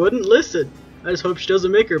 But she wouldn't listen. I just hope she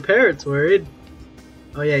doesn't make her parents worried.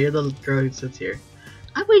 Oh yeah, you're the girl who sits here.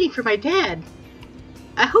 I'm waiting for my dad.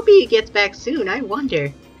 I hope he gets back soon, I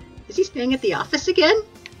wonder. Is he staying at the office again?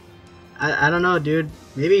 I don't know, dude.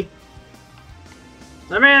 Maybe.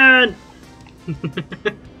 Let me in!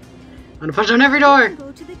 I'm gonna punch on every door!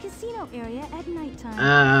 Go to the casino area at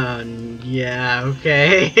nighttime. Yeah,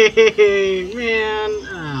 okay. Man.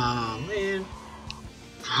 Oh, man.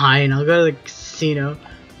 Fine, I'll go to the casino.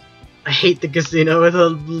 I hate the casino with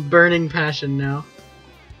a burning passion now.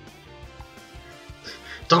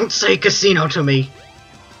 Don't say casino to me!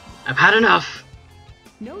 I've had enough!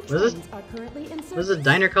 No What is this? trains are currently in What is this service.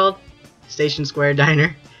 diner called? Station Square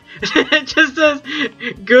Diner. It just says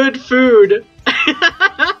good food.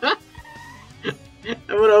 I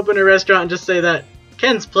would open a restaurant and just say that.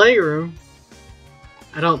 Ken's Playroom.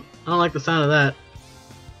 I don't like the sound of that.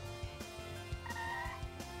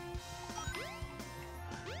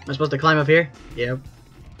 Am I supposed to climb up here? Yep.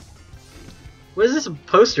 What is this a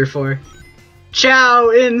poster for?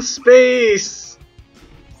 Chow in space!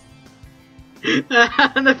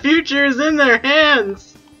 The future is in their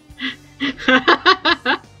hands!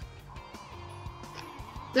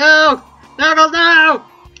 No! Knuckles, no!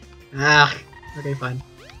 Ah, okay, fine.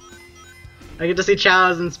 I get to see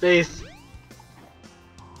Chow's in space.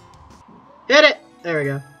 Hit it! There we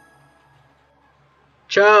go.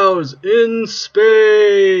 Chow's in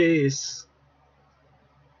space!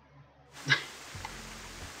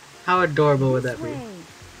 How adorable would that be? Way.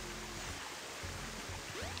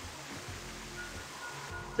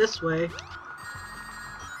 This way.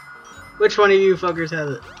 Which one of you fuckers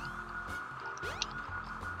has it?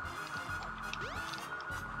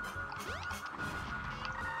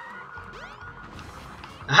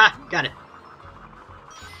 Aha! Got it!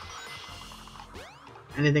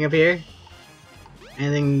 Anything up here?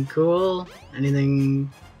 Anything cool? Anything...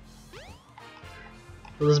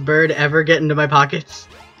 Will this bird ever get into my pockets?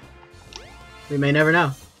 We may never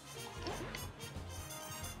know.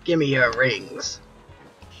 Give me your rings.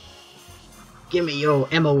 Give me your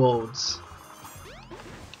emeralds.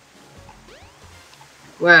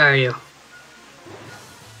 Where are you?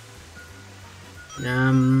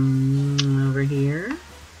 Over here?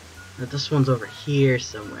 This one's over here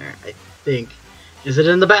somewhere, I think. Is it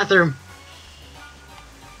in the bathroom?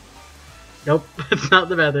 Nope, it's not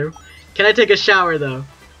the bathroom. Can I take a shower though?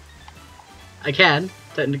 I can,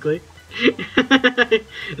 technically.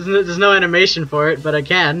 There's no animation for it, but I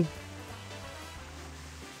can.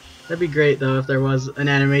 That'd be great though if there was an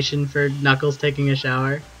animation for Knuckles taking a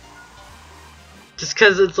shower. Just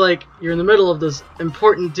cause it's like, you're in the middle of this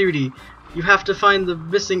important duty. You have to find the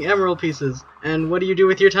missing emerald pieces. And what do you do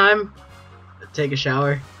with your time? Take a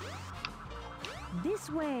shower. This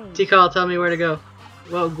way. T-Call, tell me where to go.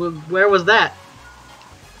 Well, where was that?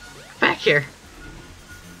 Back here.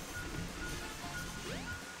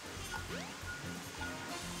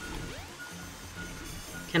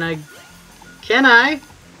 Can I? Can I?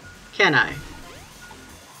 Can I?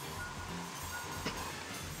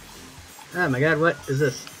 Oh my god, what is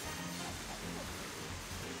this?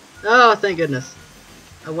 Oh, thank goodness.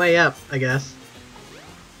 A way up, I guess.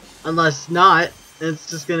 Unless not, it's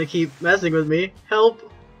just gonna keep messing with me.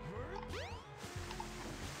 Help!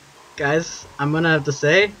 Guys, I'm gonna have to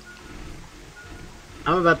say,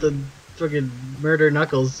 I'm about to fucking murder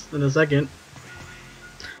Knuckles in a second.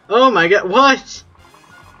 Oh my god, what?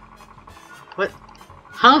 What?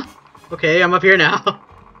 Huh? Okay, I'm up here now.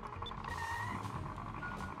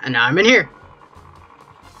 And now I'm in here.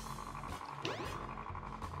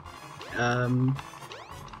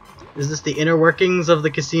 Is this the inner workings of the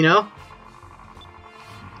casino?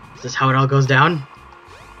 Is this how it all goes down?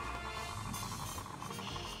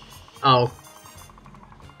 Oh.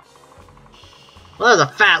 Well, that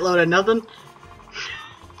was a fat load of nothing.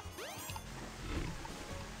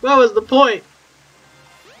 What was the point?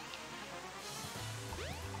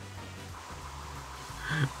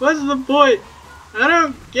 What's the point? I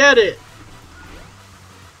don't get it.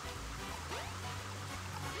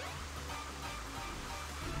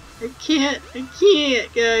 I can't,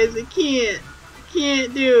 guys, I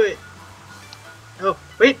can't do it. Oh,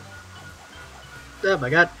 wait. Oh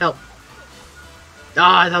my god, help.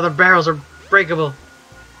 Ah, I thought the barrels are breakable.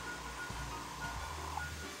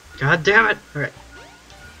 God damn it. Alright.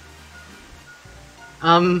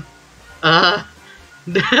 Knuckles,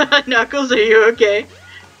 are you okay?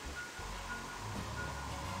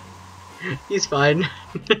 He's fine.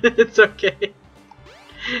 It's okay.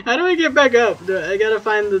 How do I get back up? I gotta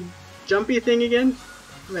find the jumpy thing again?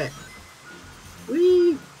 Wait.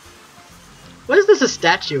 Whee! What is this a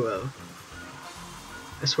statue of?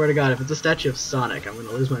 I swear to God, if it's a statue of Sonic, I'm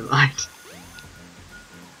gonna lose my mind.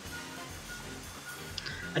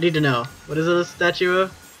 I need to know. What is it a statue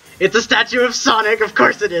of? It's a statue of Sonic! Of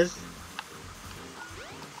course it is!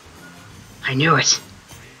 I knew it!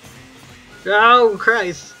 Oh,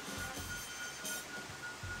 Christ!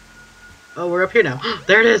 Oh, we're up here now.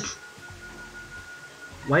 There it is!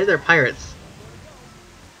 Why are there pirates?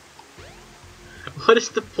 What is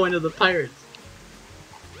the point of the pirates?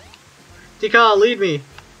 Tikal, lead me!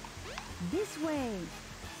 This way.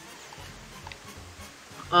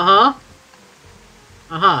 Uh-huh.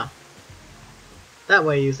 Uh-huh. That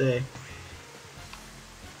way, you say.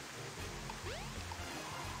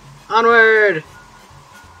 Onward!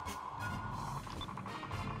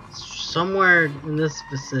 Somewhere in this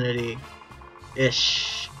vicinity.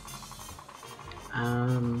 Ish.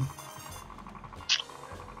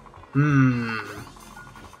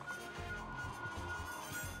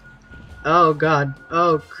 Oh God.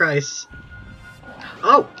 Oh Christ.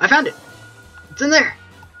 Oh! I found it! It's in there!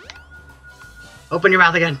 Open your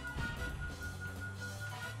mouth again.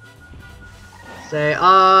 Say,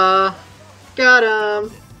 got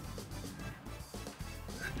him!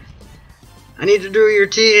 I need to do your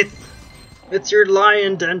teeth! It's your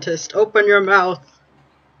lion dentist. Open your mouth.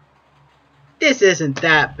 This isn't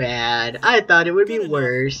that bad. I thought it would be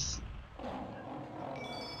worse.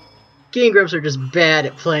 Game Grumps are just bad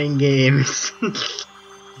at playing games.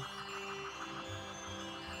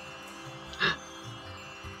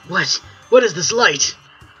 What? What is this light?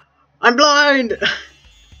 I'm blind!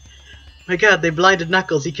 My God, they blinded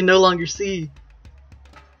Knuckles. He can no longer see.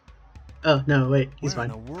 Oh, no, wait. He's fine.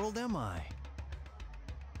 Where in the world am I?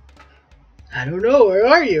 I don't know. Where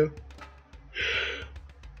are you?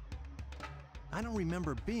 I don't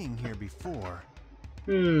remember being here before.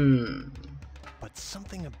 But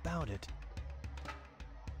something about it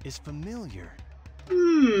is familiar.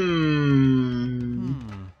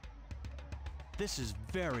 This is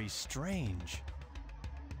very strange.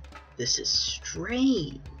 This is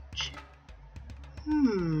strange. I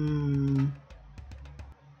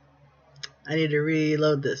need to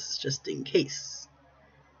reload this just in case.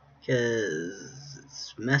 Because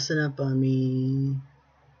it's messing up on me.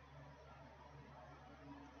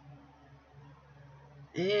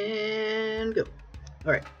 And go.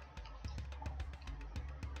 Alright.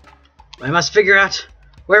 I must figure out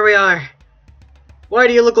where we are. Why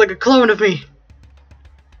do you look like a clone of me?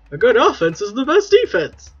 A good offense is the best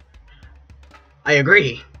defense. I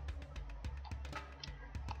agree.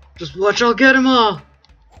 Just watch, I'll get 'em all.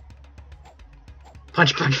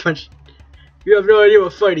 Punch, punch, punch. You have no idea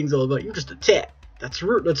what fighting's all about. You just attack. That's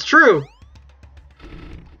rude. That's true.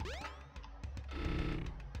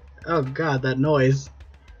 Oh God, that noise.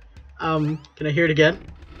 Can I hear it again?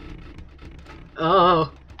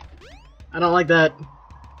 Oh, I don't like that.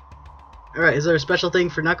 Alright, is there a special thing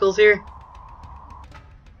for Knuckles here?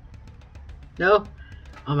 No?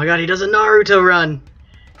 Oh my God, he does a Naruto run!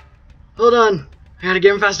 Hold on, I gotta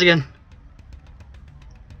get him fast again.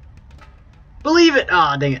 Believe it!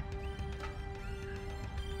 Aw, dang it.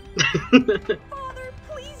 Father,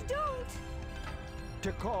 please don't!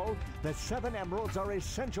 Tikal, the 7 emeralds are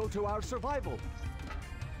essential to our survival.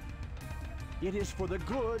 It is for the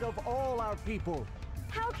good of all our people.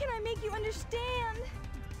 How can I make you understand?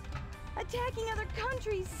 Attacking other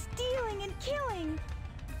countries, stealing and killing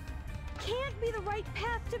can't be the right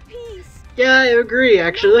path to peace. Yeah, I agree,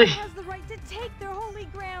 actually. No one has the right to take their holy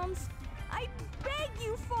grounds. I beg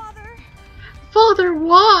you, Father. Father,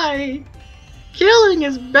 why? Killing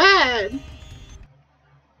is bad.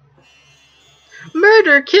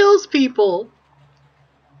 Murder kills people.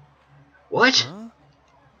 What? Huh?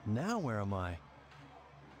 Now where am I?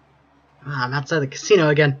 Ah, I'm outside the casino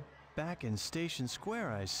again. Back in Station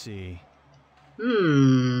Square, I see.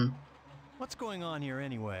 What's going on here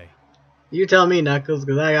anyway? You tell me, Knuckles,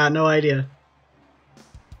 because I got no idea.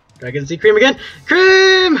 Do I get to see Cream again?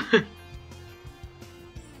 Cream!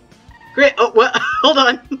 Great. Oh, what? Hold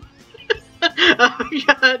on. Oh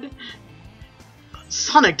my God.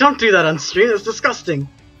 Sonic, don't do that on stream. That's disgusting.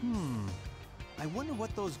 I wonder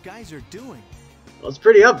what those guys are doing. Well, it's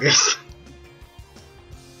pretty obvious.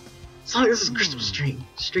 Sonic, this is Christmas stream.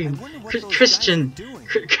 I wonder what those Christian. guys are doing.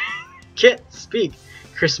 Can't speak.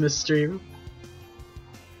 Christmas stream.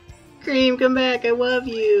 Cream, come back. I love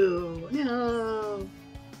you. No.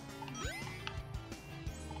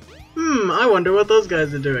 I wonder what those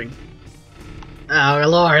guys are doing. Oh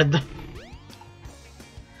lord.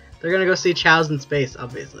 They're gonna go see Chow's in space,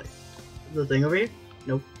 obviously. Is the thing over here?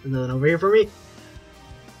 Nope, there's nothing over here for me.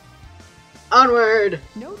 Onward!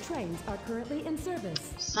 No trains are currently in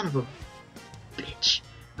service. Son of a bitch.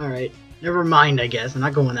 Alright, never mind, I guess. I'm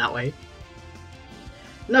not going that way.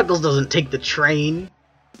 Knuckles doesn't take the train.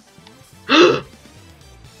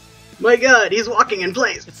 My god, he's walking in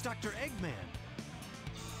place! It's Dr. Eggman.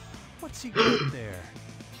 What's he got there?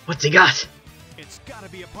 What's he got? It's gotta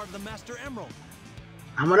be a part of the Master Emerald.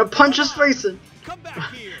 I'm gonna punch his face in. Come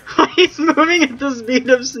back here. He's moving at the speed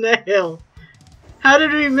of snail. How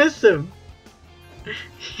did we miss him?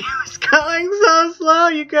 He was going so slow,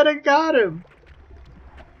 you could have got him.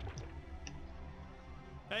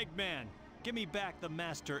 Eggman, give me back the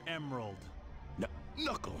Master Emerald.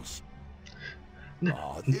 Knuckles. N-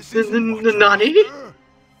 Oh, this isn't what Nani? you're after.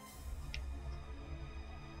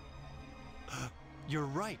 You're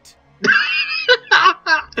right.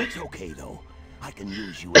 It's okay though. I can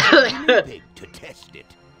use you as a guinea pig to test it.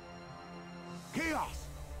 Chaos!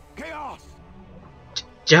 Chaos!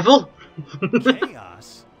 Jevil?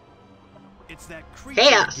 Chaos? It's that creature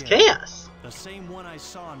Chaos, again. chaos. The same one I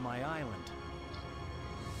saw on my island.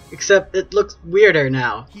 Except it looks weirder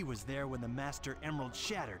now. He was there when the Master Emerald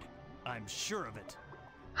shattered. I'm sure of it.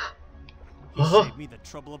 He Oh. saved me the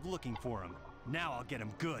trouble of looking for him. Now I'll get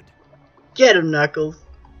him good. Get him, Knuckles.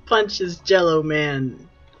 Punch his Jello Man.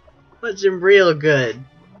 Punch him real good.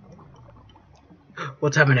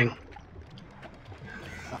 What's happening?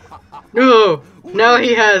 No! Now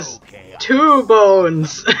he has Okay. 2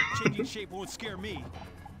 bones! Changing shape won't scare me.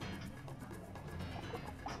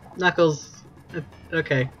 Knuckles.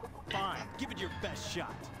 Okay. Fine, give it your best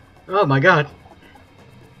shot. Oh my god.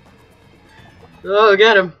 Oh,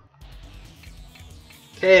 get him.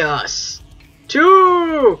 Chaos.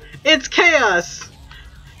 2! It's chaos!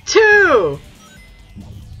 2!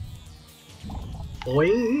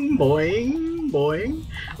 Boing, boing, boing.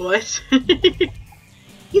 What?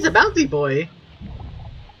 He's a bouncy boy.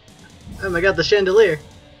 Oh my god, the chandelier.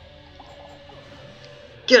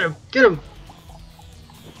 Get him, get him.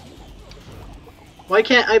 Why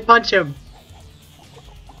can't I punch him?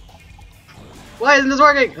 Why isn't this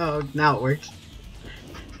working? Oh, now it works.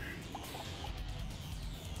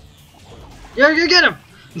 You get him!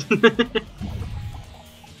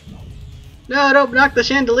 No, don't knock the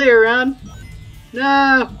chandelier around.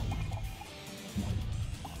 No!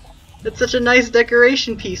 It's such a nice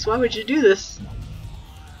decoration piece. Why would you do this?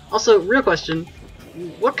 Also, real question.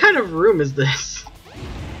 What kind of room is this?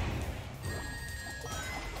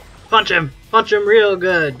 Punch him! Punch him real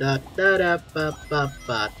good! Da, da, da, ba, ba,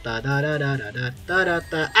 ba, da, da, da, da, da, da, da,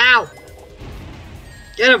 da. Ow!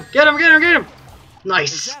 Get him! Get him! Get him! Get him! Is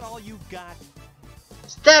Nice! that all you got?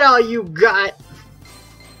 Is that all you got?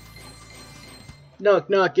 Knock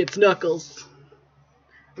knock, it's Knuckles.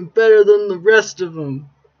 I'm better than the rest of them.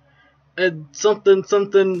 And something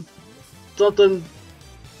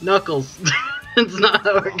Knuckles. It's not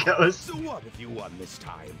how it goes. So what if you won this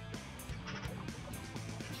time?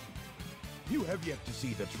 You have yet to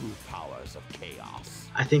see the true powers of chaos.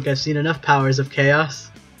 I think I've seen enough powers of chaos.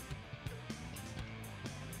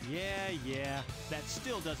 Yeah, that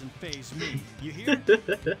still doesn't faze me. You hear?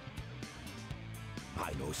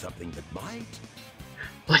 I know something that might.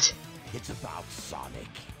 What? It's about Sonic.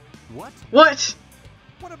 What? What?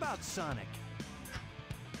 What about Sonic?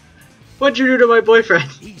 What'd you do to my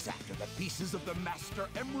boyfriend? He's after the pieces of the Master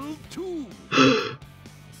Emerald too.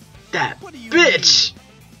 That What do you bitch!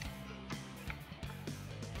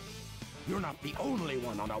 You're not the only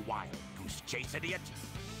one on a wild goose chase, idiot.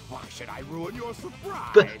 Why should I ruin your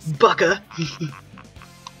surprise? Bucka.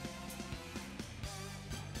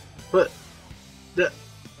 What? The.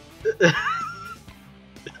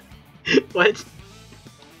 What?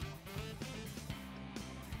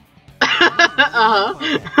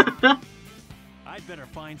 Uh-huh. I'd better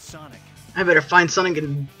find Sonic. I better find Sonic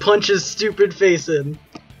and punch his stupid face in.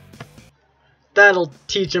 That'll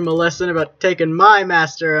teach him a lesson about taking my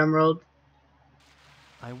Master Emerald.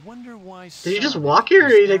 I wonder why. Did you just Sonic walk here or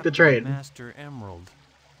is did you take the after train? Master Emerald.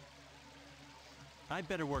 I'd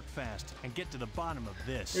better work fast and get to the bottom of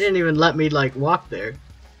this. They didn't even let me, like, walk there.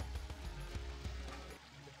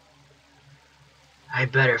 I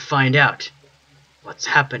better find out what's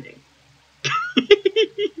happening.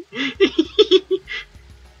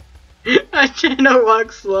 I cannot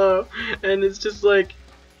walk slow, and it's just like,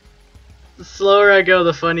 the slower I go,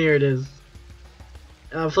 the funnier it is.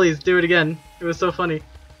 Please, do it again. It was so funny.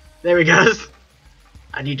 There he goes.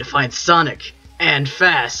 I need to find Sonic, and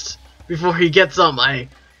fast, before he gets all my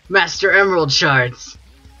Master Emerald shards.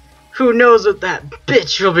 Who knows what that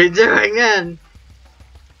bitch will be doing then?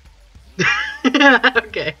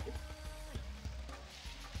 Okay.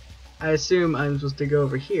 I assume I'm supposed to go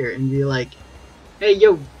over here and be like, hey,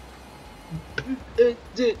 yo.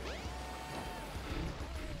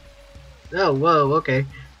 Oh, whoa, okay.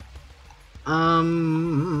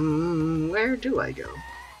 Where do I go?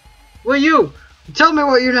 Well, you! Tell me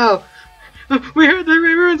what you know! We heard the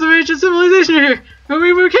ruins of ancient civilization here! And we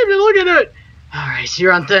came to look at it! Alright,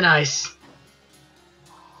 you're on thin ice.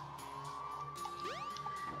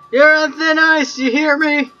 You're on thin ice, you hear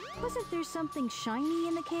me? Wasn't there something shiny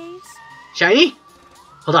in the caves? Shiny?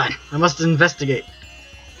 Hold on, I must investigate.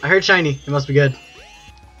 I heard shiny, it must be good.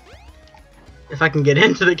 If I can get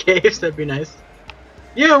into the caves, that'd be nice.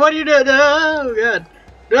 You, what are you doing? Oh, God.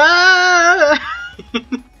 Ah!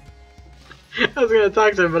 I was gonna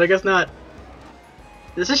talk to him, but I guess not.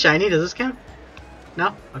 This is shiny, does this count?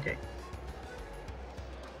 No? Okay.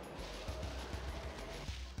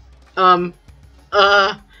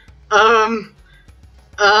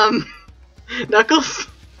 Knuckles?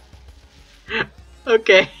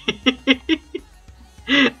 Okay.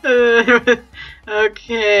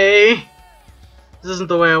 Okay. This isn't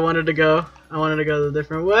the way I wanted to go. I wanted to go the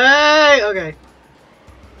different way. Okay.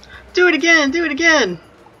 Do it again! Do it again!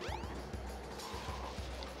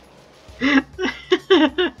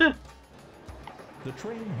 The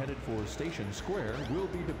train headed for Station Square will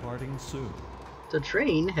be departing soon. The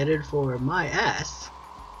train headed for my ass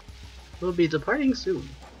will be departing soon.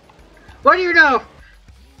 What do you know?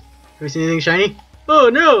 Have you seen anything shiny? Oh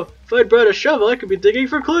no! If I'd brought a shovel, I could be digging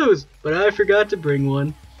for clues, but I forgot to bring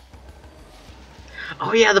one.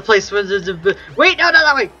 Oh yeah, the place was. Wait, no, not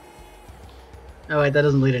that way. Oh wait, that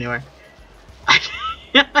doesn't lead anywhere. I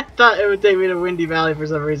thought it would take me to Windy Valley for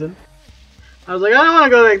some reason. I was like, I don't want to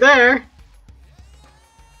go back there.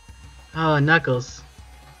 Oh, Knuckles.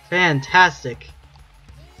 Fantastic.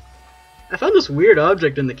 I found this weird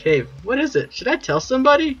object in the cave. What is it? Should I tell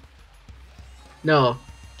somebody? No.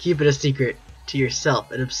 Keep it a secret to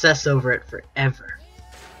yourself and obsess over it forever.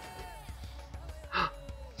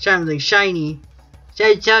 Something shiny.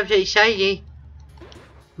 Something shiny.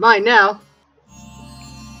 Mine now.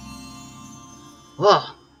 Whoa.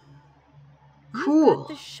 Cool. You've got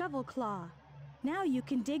the shovel claw. Now you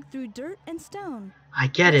can dig through dirt and stone. I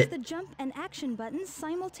get it. Press the jump and action buttons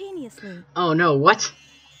simultaneously. Oh no, what?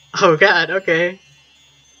 Oh god, okay.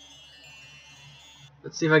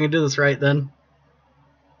 Let's see if I can do this right then.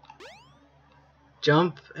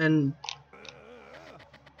 Jump and...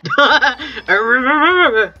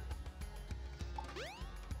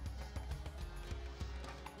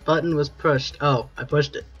 Button was pushed. Oh, I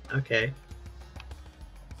pushed it. Okay.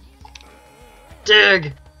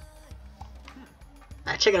 Dig!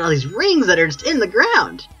 Check out all these rings that are just in the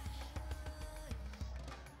ground!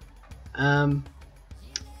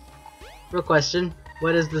 Real question.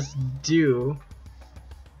 What does this do?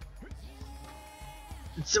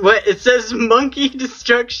 It's what it says, monkey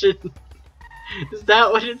destruction. Is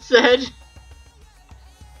that what it said?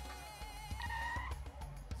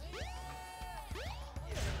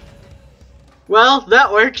 Well,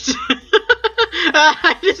 that worked.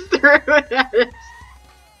 I just threw it at it.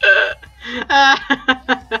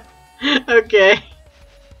 Okay.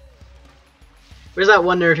 Where's that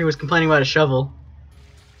one nerd who was complaining about a shovel?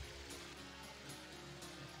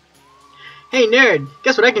 Hey nerd,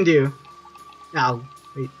 guess what I can do? Oh,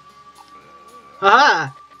 wait.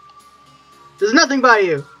 Aha! There's nothing by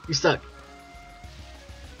you! You suck.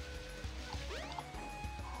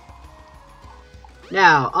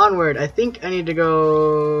 Now, onward. I think I need to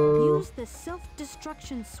go... Use the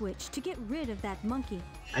self-destruction switch to get rid of that monkey.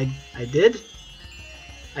 I did?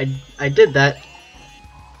 I did that.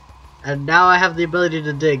 And now I have the ability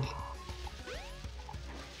to dig.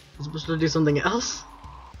 I'm supposed to do something else?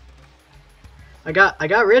 I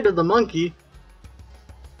got rid of the monkey.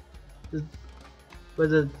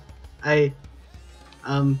 Was it...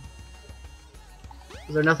 Was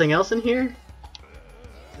there nothing else in here?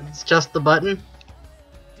 It's just the button?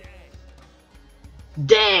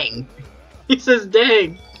 Dang! He says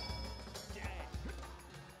dang!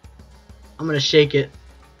 I'm gonna shake it.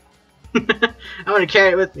 I'm gonna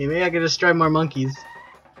carry it with me. Maybe I can destroy more monkeys.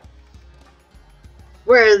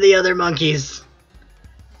 Where are the other monkeys?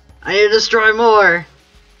 I need to destroy more!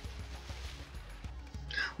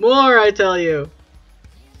 More, I tell you!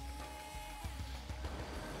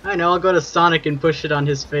 I know, I'll go to Sonic and push it on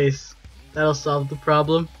his face. That'll solve the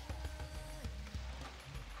problem.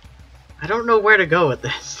 I don't know where to go with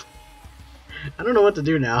this. I don't know what to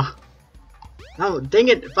do now. Oh, dang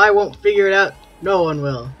it, if I won't figure it out, no one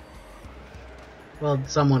will. Well,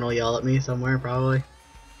 someone will yell at me somewhere, probably.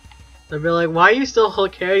 They'll be like, why are you still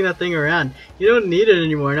carrying that thing around? You don't need it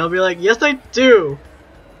anymore. And I'll be like, yes I do!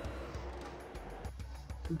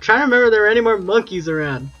 I'm trying to remember if there were any more monkeys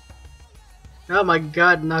around. Oh my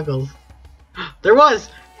god, Knuckles. There was!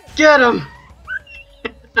 Get him!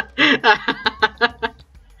 I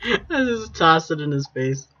just tossed it in his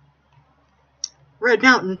face. Red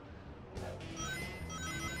Mountain!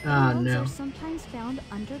 Oh Emeralds no. are sometimes found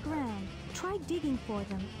underground. Try digging for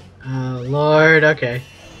them. Oh lord, okay.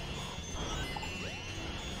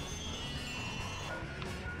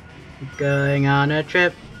 Going on a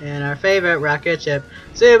trip in our favorite rocket ship,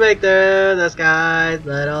 zooming through the skies,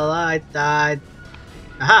 little lights died.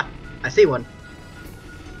 Aha! I see one.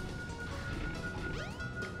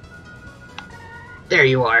 There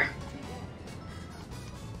you are.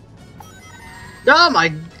 Oh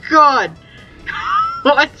my god!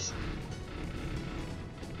 What?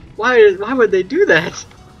 Why would they do that?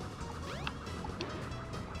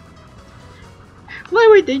 Why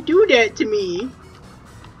would they do that to me?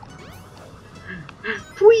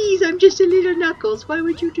 Please, I'm just a little Knuckles. Why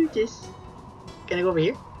would you do this? Can I go over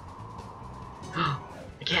here? I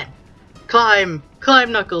can. Climb!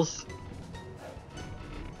 Climb, Knuckles!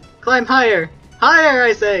 Climb higher! Higher,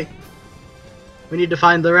 I say! We need to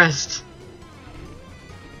find the rest.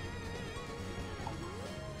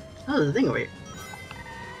 Oh, there's a thing over here.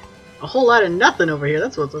 A whole lot of nothing over here.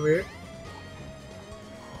 That's what's over here.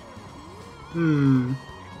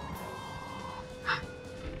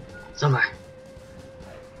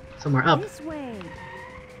 Somewhere up. This way.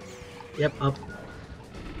 Yep, up.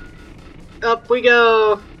 Up we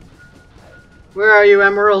go! Where are you,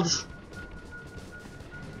 emeralds?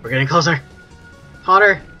 We're getting closer.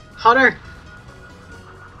 Hotter! Hotter!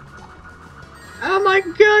 Oh my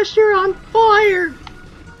gosh, you're on fire!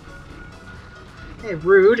 Hey,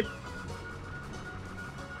 rude.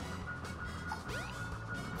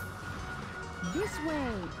 This way.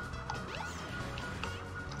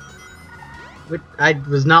 I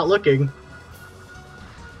was not looking.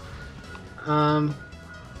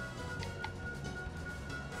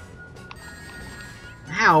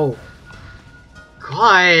 Ow.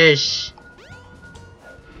 Gosh.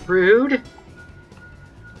 Rude.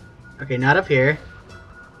 Okay, not up here.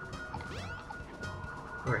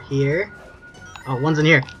 Or here. Oh, one's in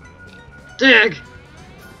here. Dig!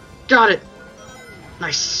 Got it!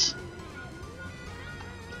 Nice.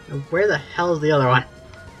 Now, where the hell is the other one?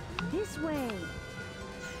 This way.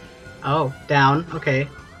 Oh, down. Okay.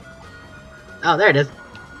 Oh, there it is.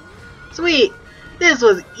 Sweet! This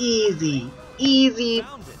was easy. Easy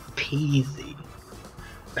peasy.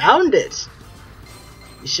 Found it!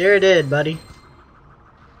 You sure did, buddy.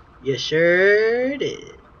 You sure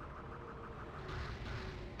did.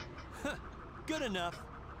 Good enough.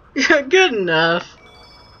 Good enough.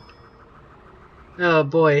 Oh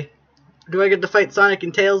boy. Do I get to fight Sonic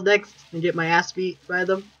and Tails next and get my ass beat by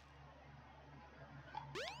them?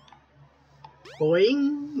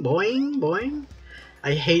 Boing, boing, boing.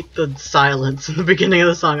 I hate the silence in the beginning of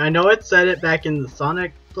the song. I know it said it back in the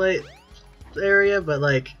Sonic play area, but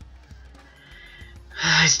like,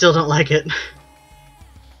 I still don't like it.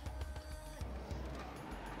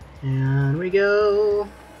 And we go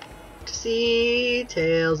to see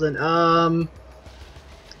Tails and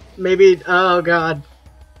maybe, oh god,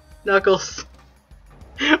 Knuckles.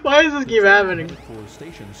 Why does this keep happening? For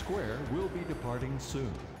Station Square will be departing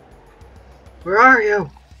soon. Where are you?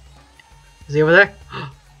 Is he over there?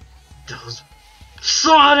 Those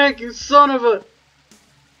Sonic, you son of a!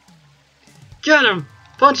 Get him!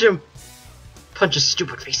 Punch him! Punch his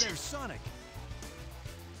stupid face. There's Sonic.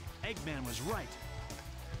 Eggman was right.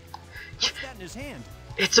 What's that in his hand?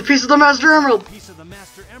 It's a piece of the Master Emerald! Piece of the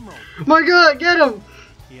Master Emerald. My god, get him!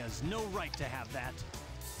 He has no right to have that.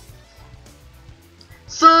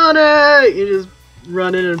 Sonic! You just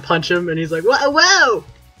run in and punch him, and he's like, whoa, whoa!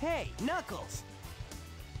 Hey, Knuckles!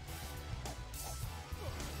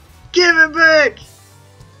 Give it back!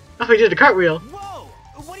 Oh, he did a cartwheel. Whoa!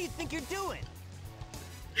 What do you think you're doing?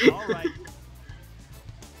 All right.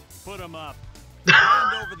 Put him up.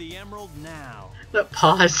 Hand over the emerald now.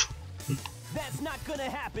 Pause. That's not gonna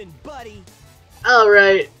happen, buddy!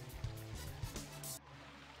 Alright.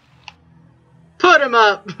 Put him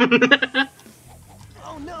up!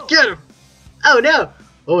 Oh no! Get him! Oh no!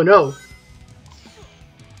 Oh no!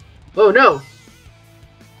 Oh no!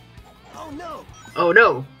 Oh no! Oh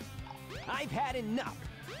no! I've had enough!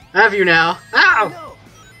 Have you now? Ow! No!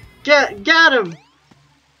 Get him!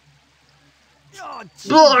 Oh,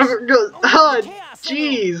 Oh, chaos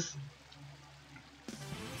jeez!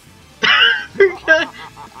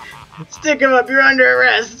 Stick him up, you're under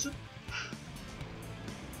arrest!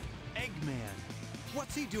 Eggman.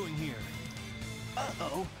 What's he doing here?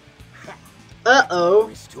 Uh-oh. Uh-oh.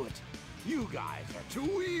 There is to it. You guys are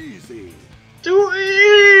too easy. Too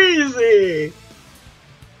easy!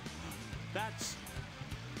 That's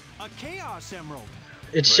a Chaos Emerald.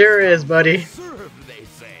 It sure is, buddy. Served, they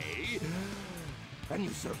say. And you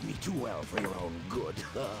served me too well for your own good.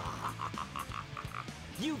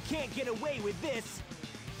 You can't get away with this.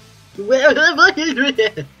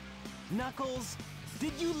 Knuckles,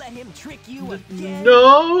 did you let him trick you again?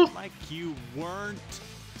 No! Like you weren't.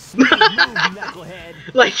 Smooth move, knucklehead.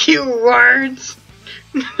 Like you weren't!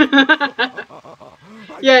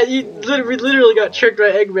 Yeah, you literally got tricked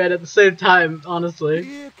by Eggman at the same time, honestly.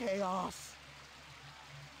 Here, Chaos.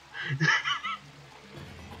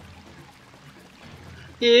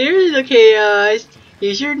 Here's the Chaos.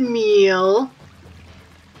 Here's your meal.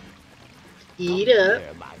 Eat up.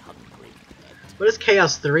 There, my hungry pet. What does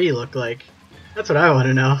Chaos 3 look like? That's what I want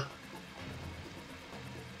to know.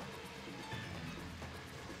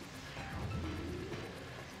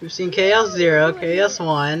 We've seen Chaos 0, Chaos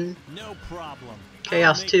 1, No problem.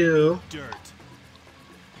 Chaos I'll make 2. you eat dirt.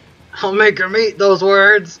 I'll make her eat those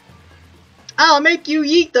words. I'll make you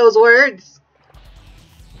eat those words.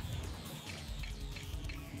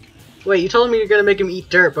 Wait, you told me you're gonna make him eat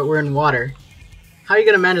dirt, but we're in water. How are you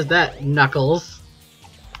gonna manage that, Knuckles?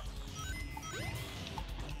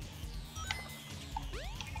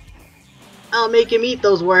 I'll make him eat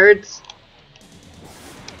those words.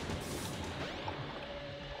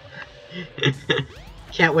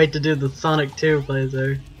 Can't wait to do the Sonic 2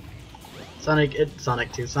 playthrough.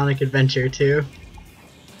 Sonic Adventure 2.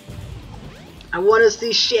 I want to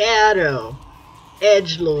see Shadow,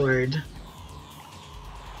 Edgelord.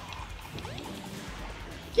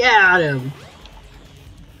 Got him.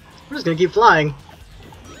 I'm just gonna keep flying.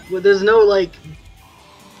 Well, there's no like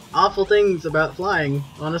awful things about flying,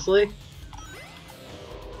 honestly.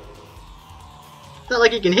 It's not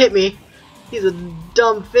like he can hit me. He's a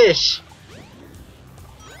dumb fish.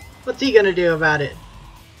 What's he gonna do about it?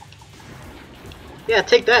 Yeah,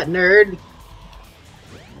 take that, nerd.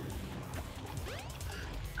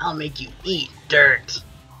 I'll make you eat dirt.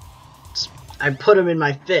 I put him in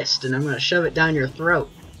my fist and I'm gonna shove it down your throat.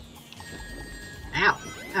 Ow,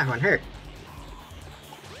 that one hurt.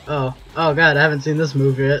 Oh god, I haven't seen this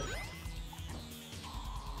move yet.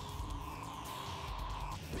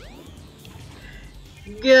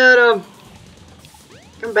 Get him!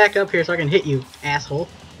 Come back up here so I can hit you, asshole.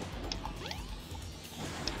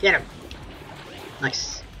 Get him!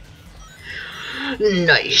 Nice.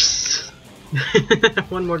 Nice!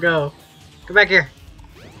 One more go. Come back here.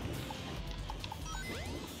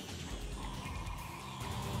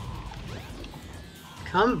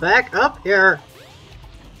 Come back up here!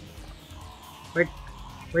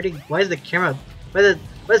 Why is the camera,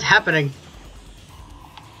 what is happening?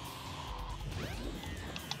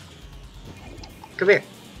 Come here.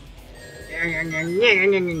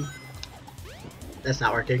 That's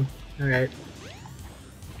not working. Alright.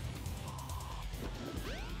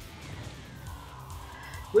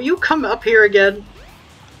 Will you come up here again?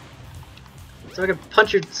 So I can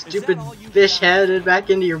punch your stupid fish head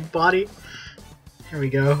back into your body? There we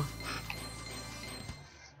go.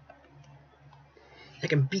 I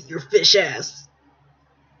can beat your fish ass.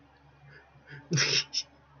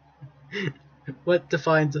 What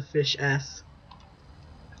defines a fish ass?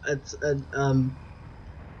 It's a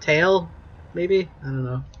tail, maybe? I don't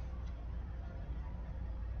know.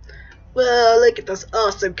 Whoa, look at this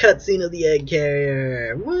awesome cutscene of the egg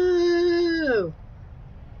carrier. Whoa!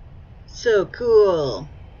 So cool.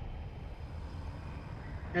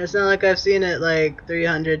 And it's not like I've seen it like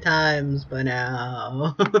 300 times by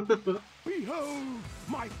now. Behold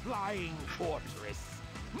my flying fortress,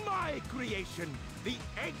 my creation, the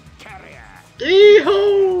egg carrier.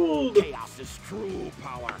 Behold! Chaos's true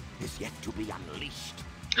power is yet to be unleashed.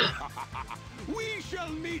 We shall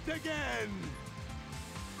meet again.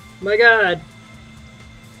 My god.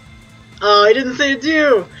 Oh, I didn't say it's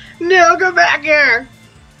you! No, go back here!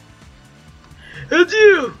 It's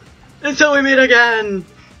you! Until we meet again!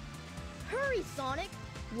 Hurry, Sonic!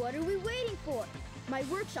 What are we waiting for? My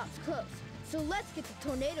workshop's closed, so let's get the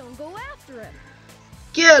tornado and go after him.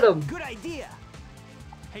 Get him! Good idea.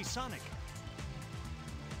 Hey, Sonic,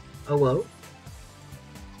 Oh, whoa.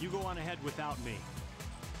 you go on ahead without me.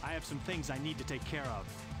 I have some things I need to take care of.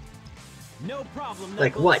 No problem,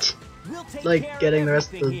 Like Knuckles. what? We'll take care Like of getting the rest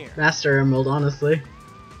of everything the here. Master Emerald, honestly.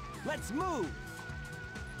 Let's move.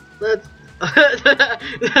 Let's...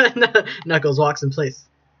 Knuckles walks in place.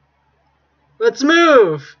 Let's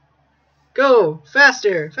move! Go!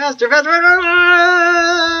 Faster! Faster! Faster!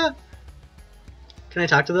 Can I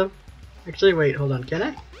talk to them? Actually, wait, hold on. Can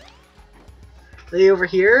I? Are they over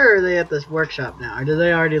here, or are they at this workshop now? Or did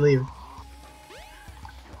they already leave?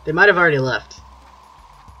 They might have already left.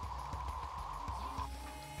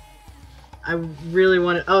 I really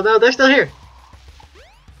wanted... Oh, no, they're still here!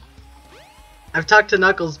 I've talked to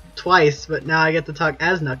Knuckles twice, but now I get to talk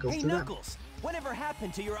as Knuckles Hey, to them. Knuckles, whatever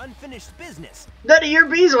happened to your unfinished business? None of your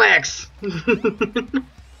beeswax! We'd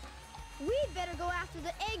better go after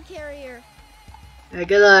the egg carrier. Hey,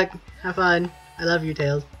 good luck. Have fun. I love you,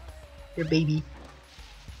 Tails. You're baby.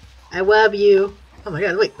 I love you. Oh my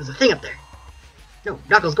god, wait, there's a thing up there. No,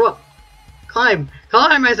 Knuckles, go up. Climb.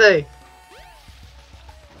 Climb, I say.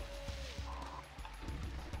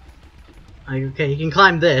 Okay, you can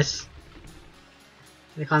climb this.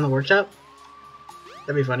 Can I climb the workshop?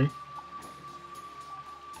 That'd be funny.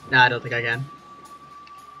 Nah, I don't think I can.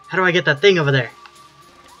 How do I get that thing over there?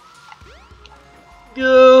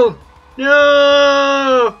 Go!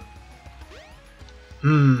 No!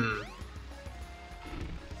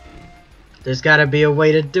 There's gotta be a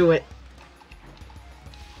way to do it.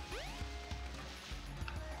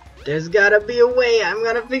 There's gotta be a way. I'm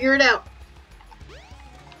gonna figure it out.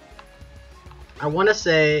 I wanna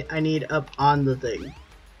say I need up on the thing.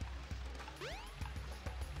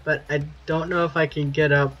 But I don't know if I can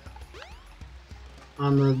get up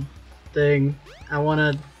on the thing. I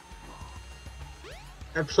wanna...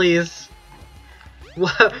 please.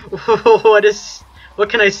 What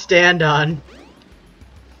can I stand on?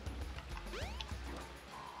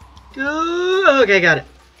 Okay, got it.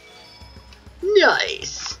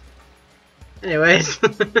 Nice. Anyways.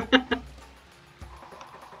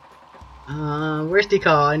 Where's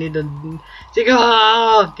Tikal? I need to...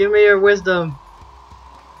 Tikal! Give me your wisdom.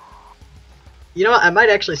 You know what? I might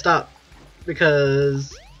actually stop.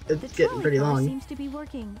 Because it's getting pretty long. Seems to be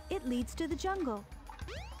working. It leads to the jungle.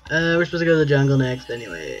 We're supposed to go to the jungle next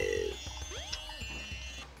anyways.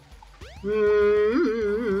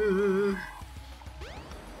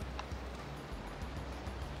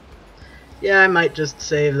 Yeah, I might just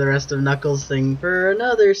save the rest of Knuckles' thing for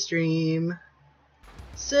another stream.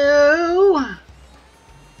 So,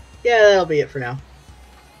 yeah, that'll be it for now.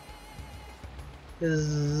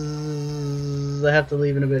 'Cause I have to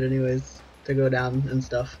leave in a bit anyways to go down and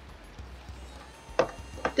stuff.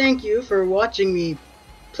 Thank you for watching me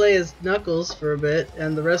play as Knuckles for a bit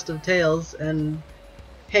and the rest of Tails and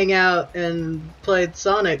hang out and play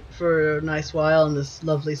Sonic for a nice while on this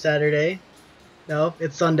lovely Saturday. No,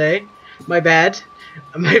 it's Sunday. My bad.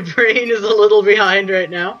 My brain is a little behind right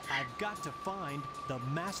now. I've got to find the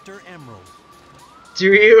Master Emerald.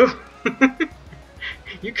 Do you?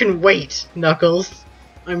 You can wait, Knuckles.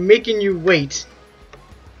 I'm making you wait.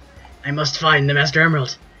 I must find the Master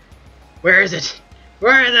Emerald. Where is it?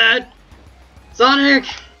 Where is it? Sonic!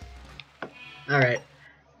 Alright.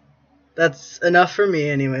 That's enough for me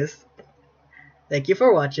anyways. Thank you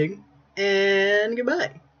for watching, and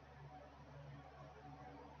goodbye.